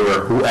to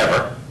your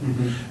whoever.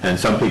 And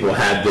some people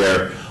had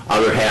their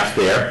other half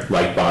there,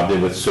 like Bob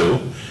did with Sue,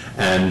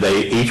 and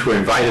they each were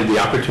invited the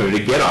opportunity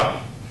to get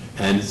up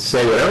and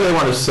say whatever they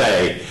want to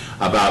say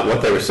about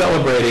what they were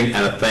celebrating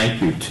and a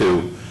thank you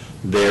to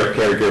their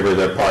caregiver,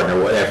 their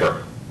partner,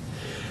 whatever.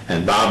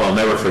 And Bob, I'll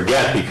never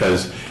forget,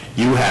 because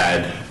you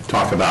had,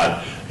 talk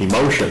about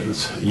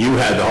emotions, you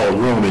had the whole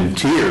room in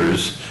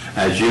tears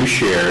as you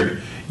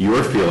shared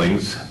your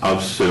feelings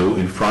of Sue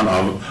in front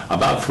of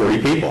about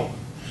 40 people.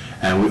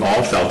 And we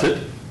all felt it,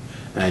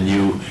 and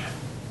you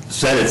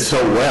said it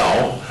so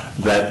well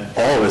that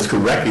all of us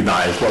could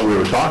recognize what we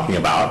were talking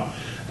about,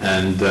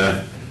 and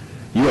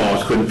you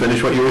almost couldn't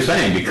finish what you were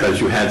saying because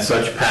you had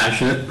such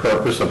passionate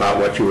purpose about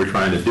what you were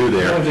trying to do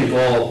there.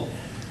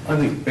 I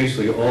think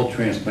basically all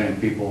transplant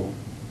people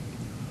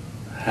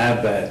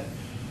have that.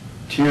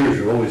 Tears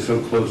are always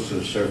so close to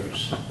the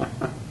surface.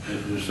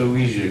 They're so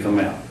easy to come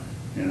out,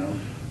 you know.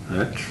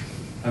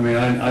 I mean,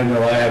 I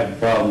know I have a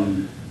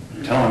problem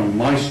telling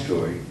my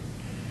story,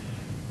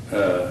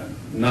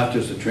 not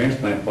just the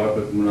transplant part,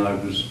 but when I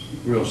was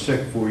real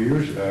sick 10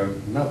 years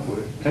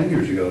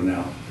ago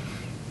now.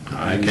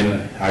 I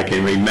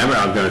can remember,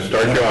 I'm going to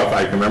start you off,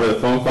 I can remember the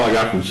phone call I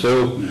got from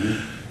Sue.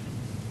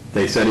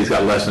 They said he's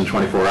got less than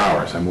 24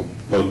 hours. And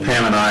both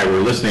Pam and I were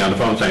listening on the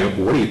phone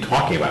saying, what are you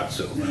talking about,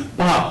 Sue?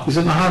 Bob, he's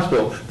in the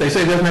hospital. They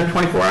say he doesn't have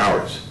 24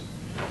 hours.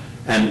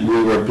 And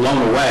we were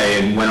blown away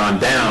and went on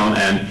down,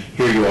 and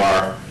here you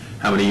are,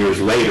 how many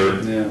years later,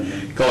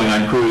 going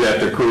on cruise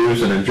after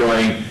cruise and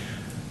enjoying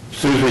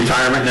Sue's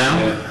retirement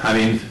now. I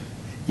mean,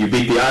 you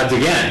beat the odds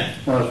again.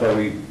 Well, that's why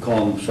we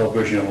call them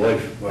celebration of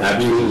life.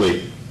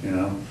 Absolutely. You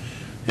know?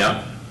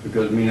 Yeah.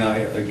 Because, I mean,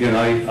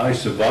 I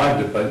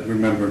survived it, but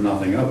remember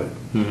nothing of it.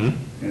 You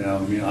know, I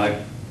mean,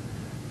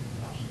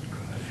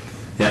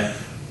 Yeah.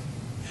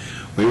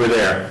 We were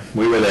there.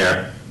 We were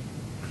there.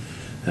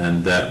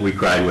 And we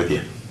cried with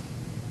you.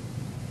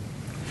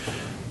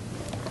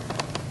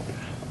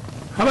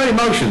 How about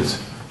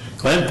emotions?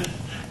 Clint,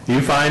 do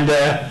you find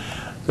that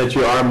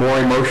you are more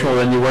emotional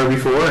than you were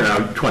before?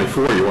 Now,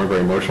 24, you weren't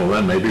very emotional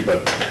then, maybe,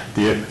 but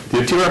do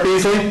you tear up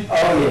easily?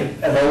 Oh, yeah.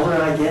 The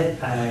older I get,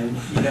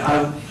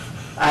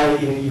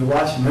 you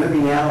watch a movie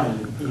now, and,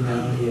 you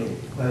know,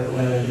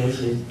 whether it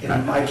is,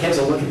 my kids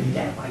will look at me,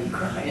 Dad, why are you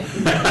crying?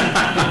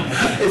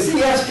 It's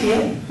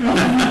ESPN.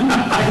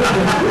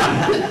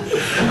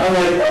 I'm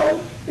like,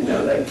 well, you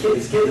know, that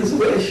kid's getting his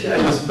wish. I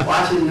was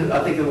watching,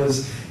 I think it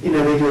was, you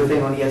know, they do a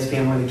thing on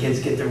ESPN where the kids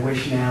get their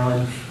wish now,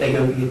 and they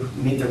go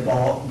meet their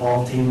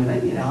ball team, and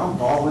then, you know, I'm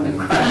balling and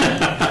crying.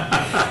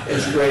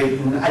 It's great.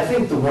 And I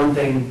think the one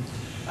thing,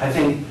 I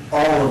think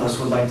all of us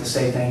would like to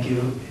say thank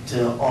you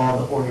to all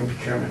the organ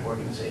procurement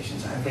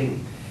organizations. I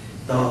think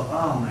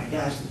oh my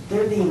gosh,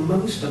 they're the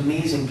most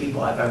amazing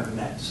people I've ever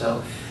met.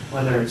 So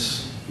whether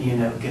it's, you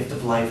know, Gift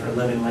of Life or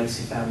Living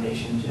Legacy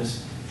Foundation,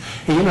 just...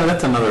 Hey, you know,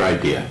 that's another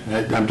idea.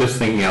 I'm just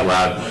thinking out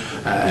loud,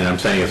 and I'm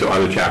saying it so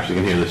other chapters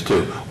can hear this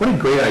too. What a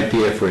great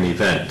idea for an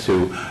event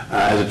to,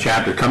 as a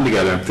chapter, come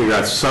together and figure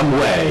out some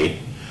way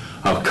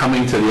of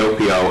coming to the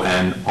OPO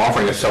and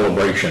offering a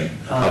celebration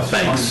of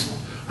thanks.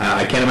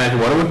 I can't imagine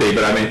what it would be,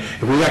 but I mean,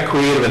 if we got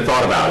creative and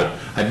thought about it,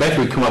 I bet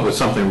we'd come up with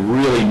something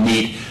really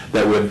neat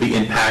that would be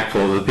impactful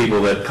to the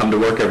people that come to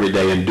work every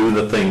day and do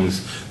the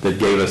things that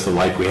gave us the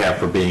life we have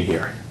for being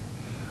here.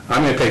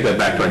 I'm going to take that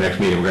back to our next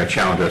meeting. We're going to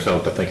challenge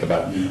ourselves to think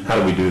about how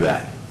do we do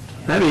that.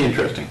 That'd be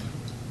interesting.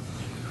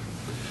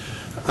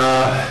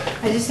 I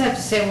just have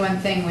to say one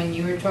thing. When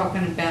you were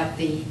talking about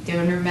the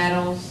donor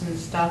medals and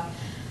stuff,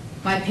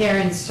 my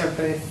parents are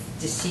both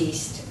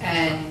deceased,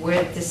 and we're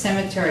at the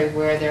cemetery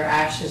where their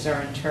ashes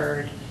are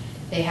interred.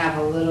 They have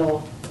a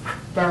little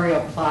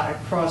burial plot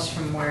across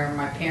from where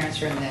my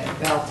parents are in the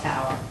bell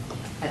tower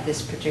at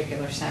this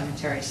particular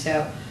cemetery.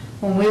 So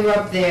when we were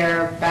up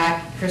there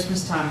back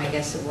Christmas time, I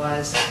guess it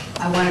was,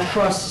 I went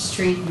across the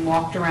street and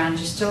walked around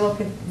just to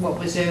look at what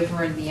was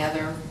over in the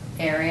other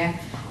area,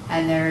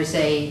 and there's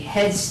a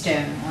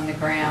headstone on the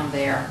ground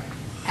there,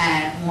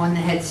 and on the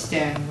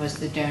headstone was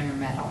the donor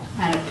medal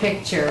and a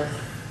picture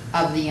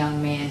of the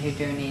young man who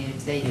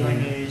donated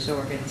his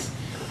organs.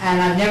 And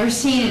I've never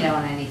seen it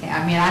on anything.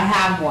 I mean, I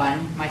have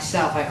one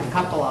myself, I have a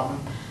couple of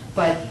them,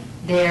 but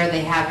there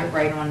they have it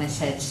right on this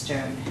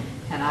headstone.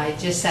 And I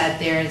just sat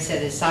there and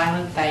said a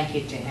silent thank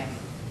you to him.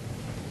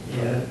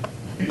 Yeah,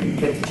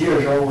 get the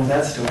tears rolling with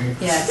that story.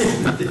 Yes.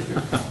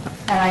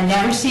 And I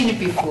never seen it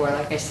before,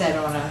 like I said,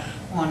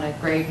 on a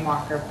grave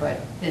marker,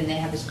 but then they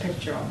have his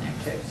picture on there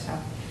too. So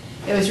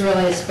it was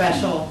really a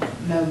special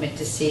moment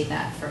to see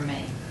that for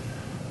me.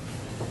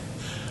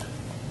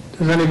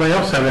 Does anybody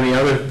else have any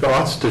other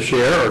thoughts to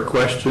share or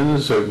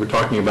questions? We're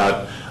talking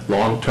about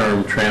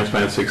long-term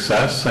transplant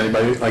success.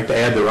 Anybody like to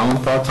add their own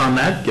thoughts on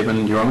that,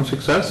 given your own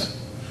success?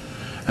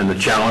 And the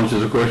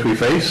challenges, of course, we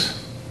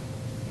face,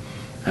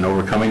 and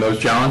overcoming those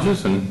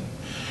challenges, and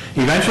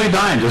eventually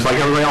dying, just like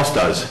everybody else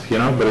does, you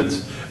know, but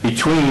it's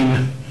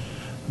between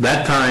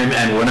that time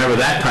and whenever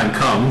that time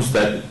comes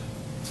that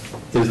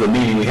is the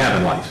meaning we have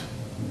in life.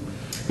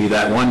 Be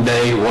that one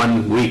day,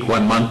 1 week,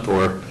 1 month,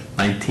 or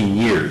 19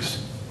 years.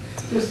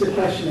 Just a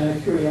question out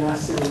of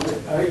curiosity,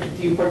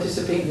 do you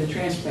participate in the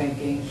transplant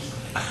games?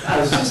 I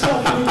was just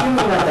talking to you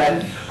about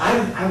that.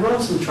 I run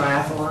some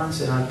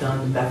triathlons, and I've done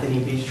the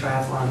Bethany Beach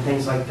Triathlon,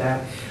 things like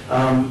that.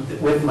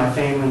 With my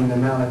family and the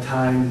amount of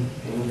time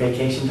and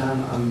vacation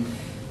time, I'm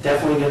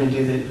definitely going to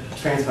do the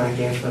transplant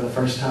games for the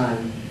first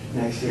time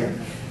next year.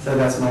 So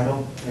that's my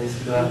goal, is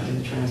to go out and do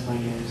the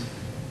transplant games.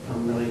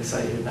 I'm really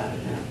excited about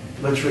it now.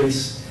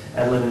 Latrice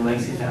at Living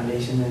Legacy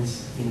Foundation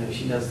is,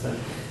 she does the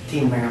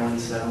Team Maryland,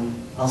 so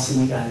I'll see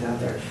you guys out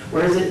there.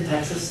 Where is it in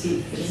Texas,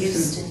 Steve?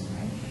 Houston,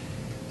 right?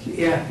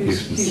 Yeah,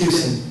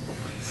 Houston.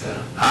 So.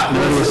 Hot in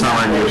the middle of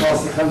summer in Houston.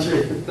 Across the country.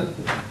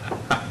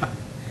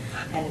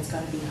 And it's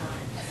going to be hot.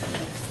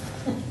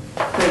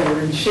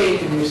 You're in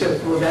shape and you're so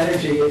full of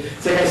energy.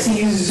 It's like I see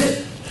you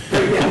zip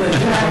right down the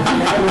track.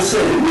 I was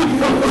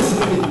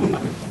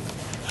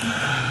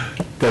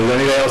Does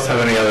anybody else have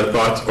any other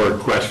thoughts or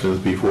questions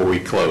before we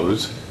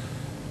close?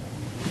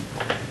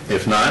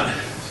 If not,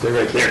 stay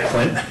right there,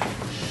 Clint.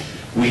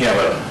 We have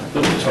a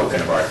little token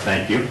of our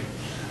thank you.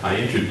 I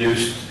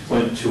introduced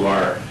Clint to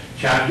our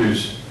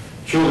chapter's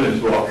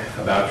children's book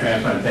about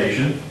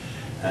transplantation,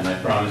 and I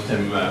promised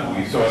him,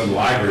 we saw it in the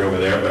library over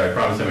there, but I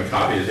promised him a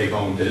copy to take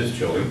home to his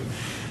children,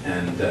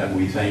 and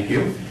we thank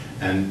you.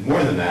 And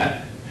more than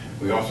that,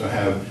 we also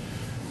have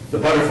the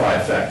butterfly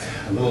effect,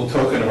 a little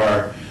token of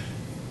our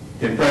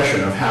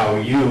impression of how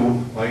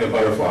you, like a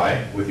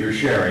butterfly, with your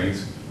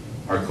sharings,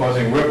 are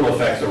causing ripple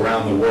effects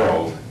around the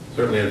world,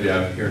 certainly as we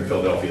have here in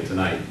Philadelphia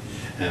tonight.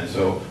 And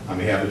so, on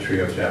behalf of the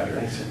Trio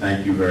chapter,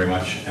 thank you very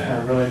much. And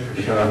I really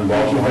appreciate it. coming out in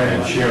Baltimore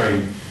and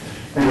sharing.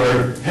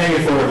 We're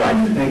paying it forward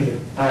life. Thank you.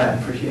 I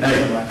appreciate Thank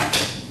it. you.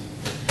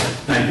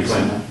 Thank you,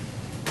 Clint.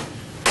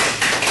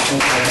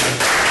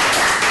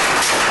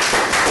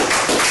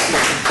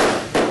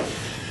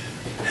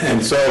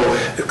 And so,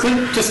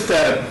 Clint, just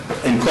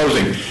in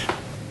closing,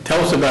 tell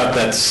us about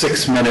that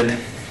 6-minute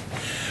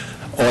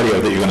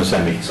audio that you're going to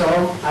send me.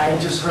 So I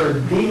just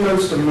heard the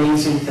most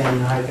amazing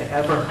thing I've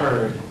ever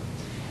heard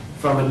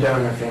from a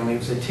donor family. It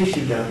was a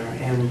tissue donor,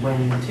 and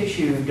when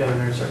tissue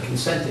donors are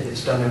consented,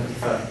 it's done over the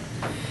phone.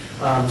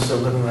 So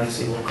Living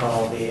Legacy will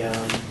call the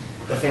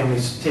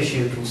family's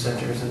tissue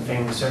consenters and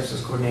family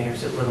services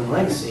coordinators at Living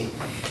Legacy,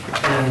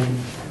 and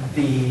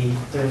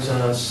there's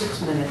a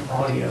 6-minute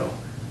audio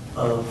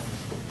of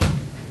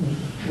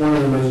one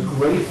of the most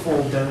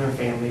grateful donor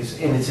families,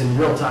 and it's in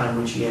real time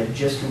when she had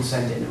just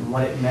consented and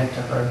what it meant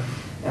to her.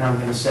 And I'm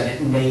going to send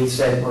it, and they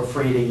said we're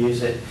free to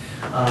use it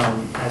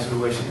as we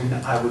wish. And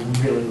I would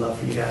really love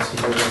for you guys to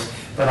hear this,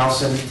 but I'll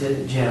send it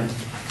to Jim.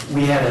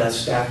 We had a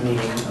staff meeting,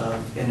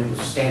 and it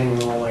was standing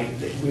room only.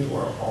 We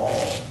were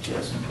all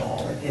just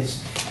bawling.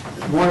 It's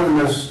one of the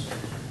most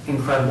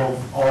incredible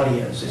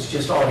audios. It's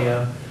just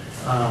audio,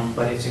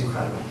 but it's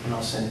incredible, and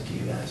I'll send it to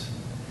you guys.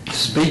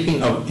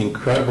 Speaking of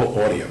incredible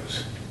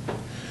audios,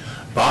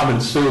 Bob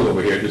and Sue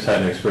over here just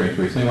had an experience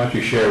recently. Why don't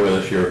you share with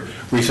us your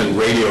recent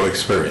radio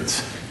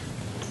experience?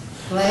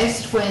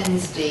 Last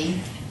Wednesday,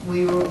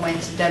 we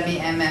went to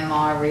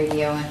WMMR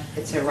Radio, and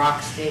it's a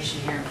rock station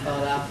here in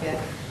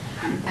Philadelphia,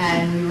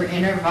 and we were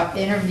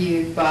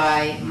interviewed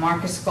by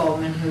Marcus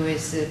Goldman, who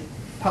is the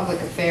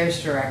Public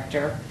Affairs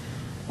Director,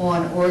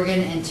 on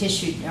organ and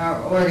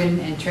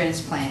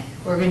transplant,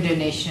 organ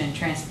donation and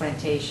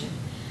transplantation.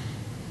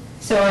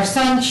 So our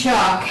son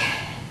Chuck,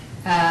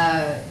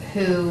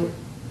 who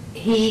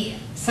he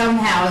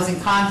somehow is in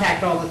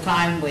contact all the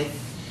time with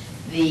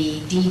the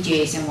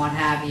DJs and what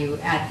have you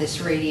at this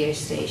radio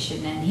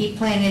station, and he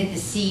planted the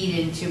seed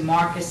into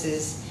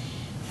Marcus's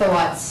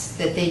thoughts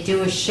that they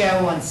do a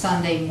show on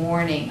Sunday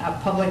morning, a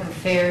public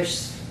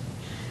affairs,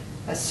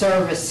 a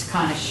service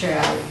kind of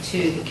show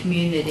to the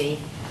community,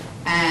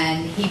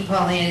 and he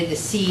planted the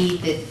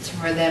seed that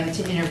for them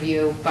to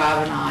interview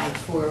Bob and I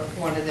for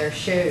one of their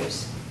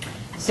shows.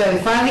 So we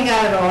finally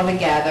got it all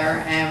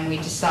together, and we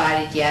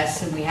decided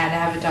yes, and we had to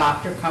have a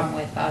doctor come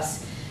with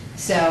us.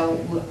 So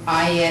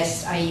I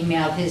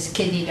emailed his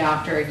kidney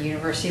doctor at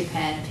University of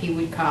Penn if he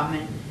would come,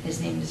 and his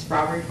name is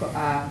Robert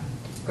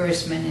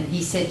Grossman, and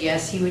he said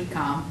yes, he would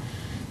come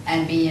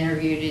and be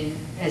interviewed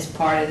as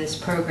part of this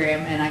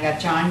program. And I got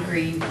John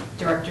Green,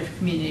 Director of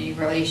Community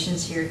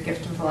Relations here at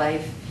Gift of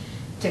Life,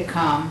 to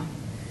come.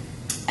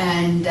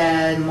 And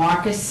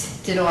Marcus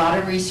did a lot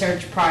of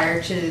research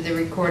prior to the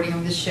recording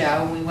of the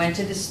show. We went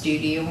to the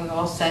studio, and we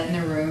all sat in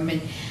the room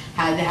and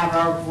had to have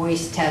our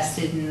voice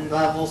tested and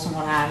levels and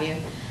what have you.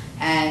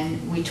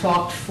 And we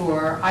talked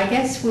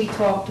we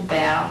talked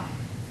about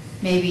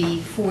maybe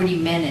 40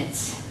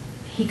 minutes.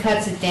 He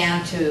cuts it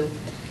down to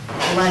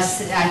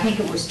I think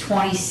it was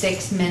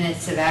 26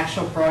 minutes of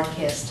actual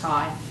broadcast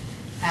time.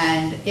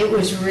 And it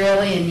was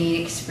really a neat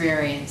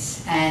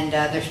experience. And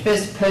they're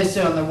supposed to post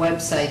it on the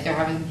website.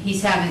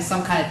 He's having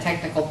some kind of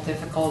technical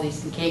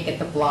difficulties and can't get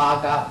the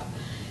blog up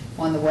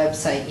on the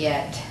website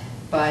yet.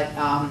 But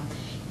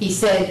he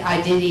said,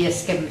 I did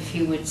ask him if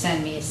he would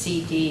send me a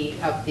CD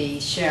of the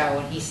show,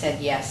 and he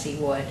said yes, he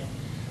would.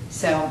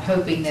 So I'm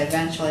hoping that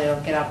eventually it'll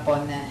get up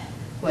on the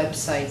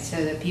website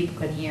so that people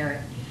can hear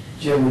it.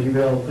 Jim, would you be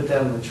able to put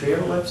that on the Trio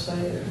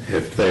website? Or?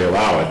 If they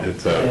allow it,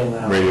 it's They a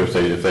allow it. radio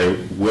station, if they're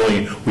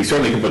willing, we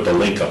certainly can put the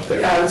link up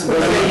there. Yeah, I was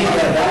going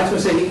to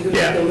say,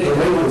 Yeah.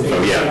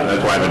 So, yeah,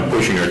 that's why I've been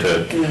pushing her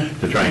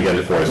to try and get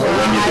it for us. So Well,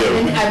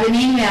 when you do, I've been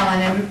emailing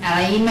him, and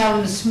I emailed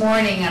him this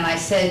morning, and I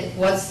said,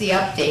 what's the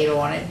update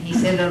on it? He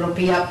said it'll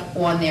be up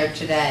on there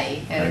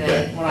today, and Okay.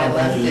 then when I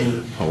left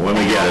it. well, when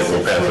we get it,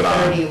 we'll pass it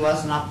on. 4:30, it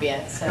wasn't up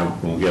yet, so.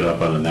 And we'll get it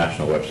up on the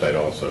national website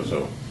also,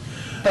 so.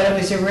 But it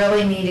was a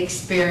really neat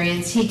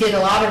experience. He did a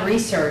lot of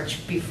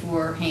research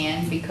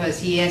beforehand because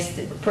he asked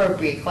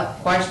appropriate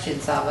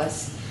questions of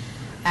us.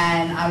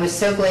 And I was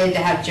so glad to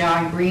have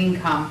John Green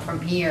come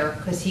from here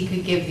because he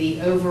could give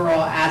the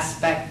overall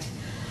aspect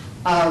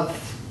of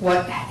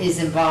what is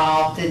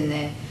involved and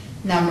the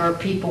number of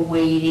people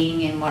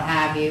waiting and what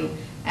have you.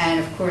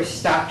 And of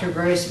course, Dr.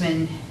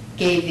 Grossman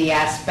gave the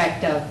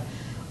aspect of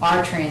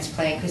our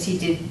transplant because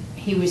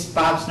he was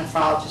Bob's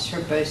nephrologist for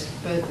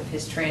both of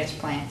his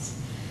transplants.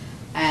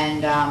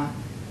 And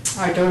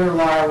our donor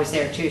Laura was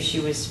there too. She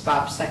was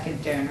Bob's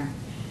second donor.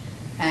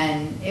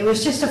 And it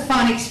was just a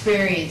fun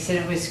experience, and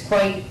it was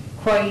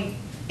quite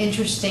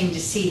interesting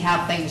to see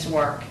how things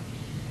work.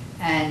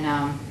 And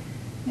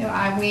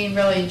we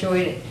really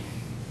enjoyed it.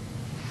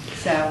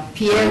 So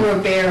Pierre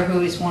Robert,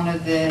 who is one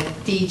of the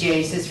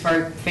DJs that's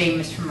very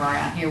famous from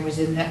around here, was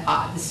in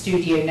the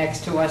studio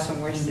next to us,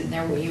 and we're sitting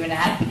there waving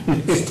at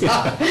him and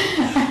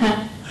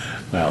stuff.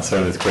 Well,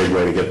 certainly it's a great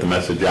way to get the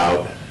message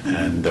out,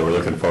 and we're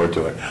looking forward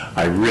to it.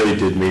 I really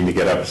did mean to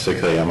get up at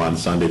 6 a.m. on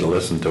Sunday to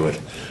listen to it,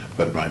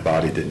 but my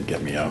body didn't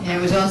get me up. And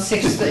it was on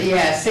 6, it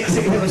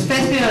was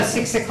supposed to be on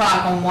 6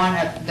 o'clock on one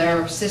of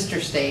their sister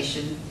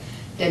station,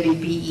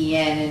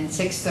 WBEN, and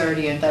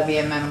 6:30 on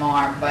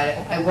WMMR, but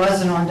it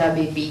wasn't on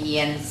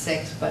WBEN at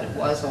 6, but it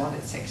was on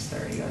at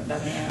 6:30 on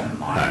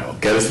WMMR. All right, well,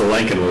 get us the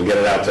link and we'll get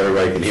it out so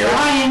everybody can hear it.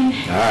 Trying.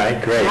 All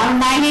right, great. Out of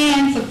my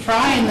hands, I'm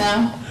trying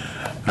though.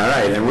 All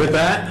right, and with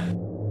that,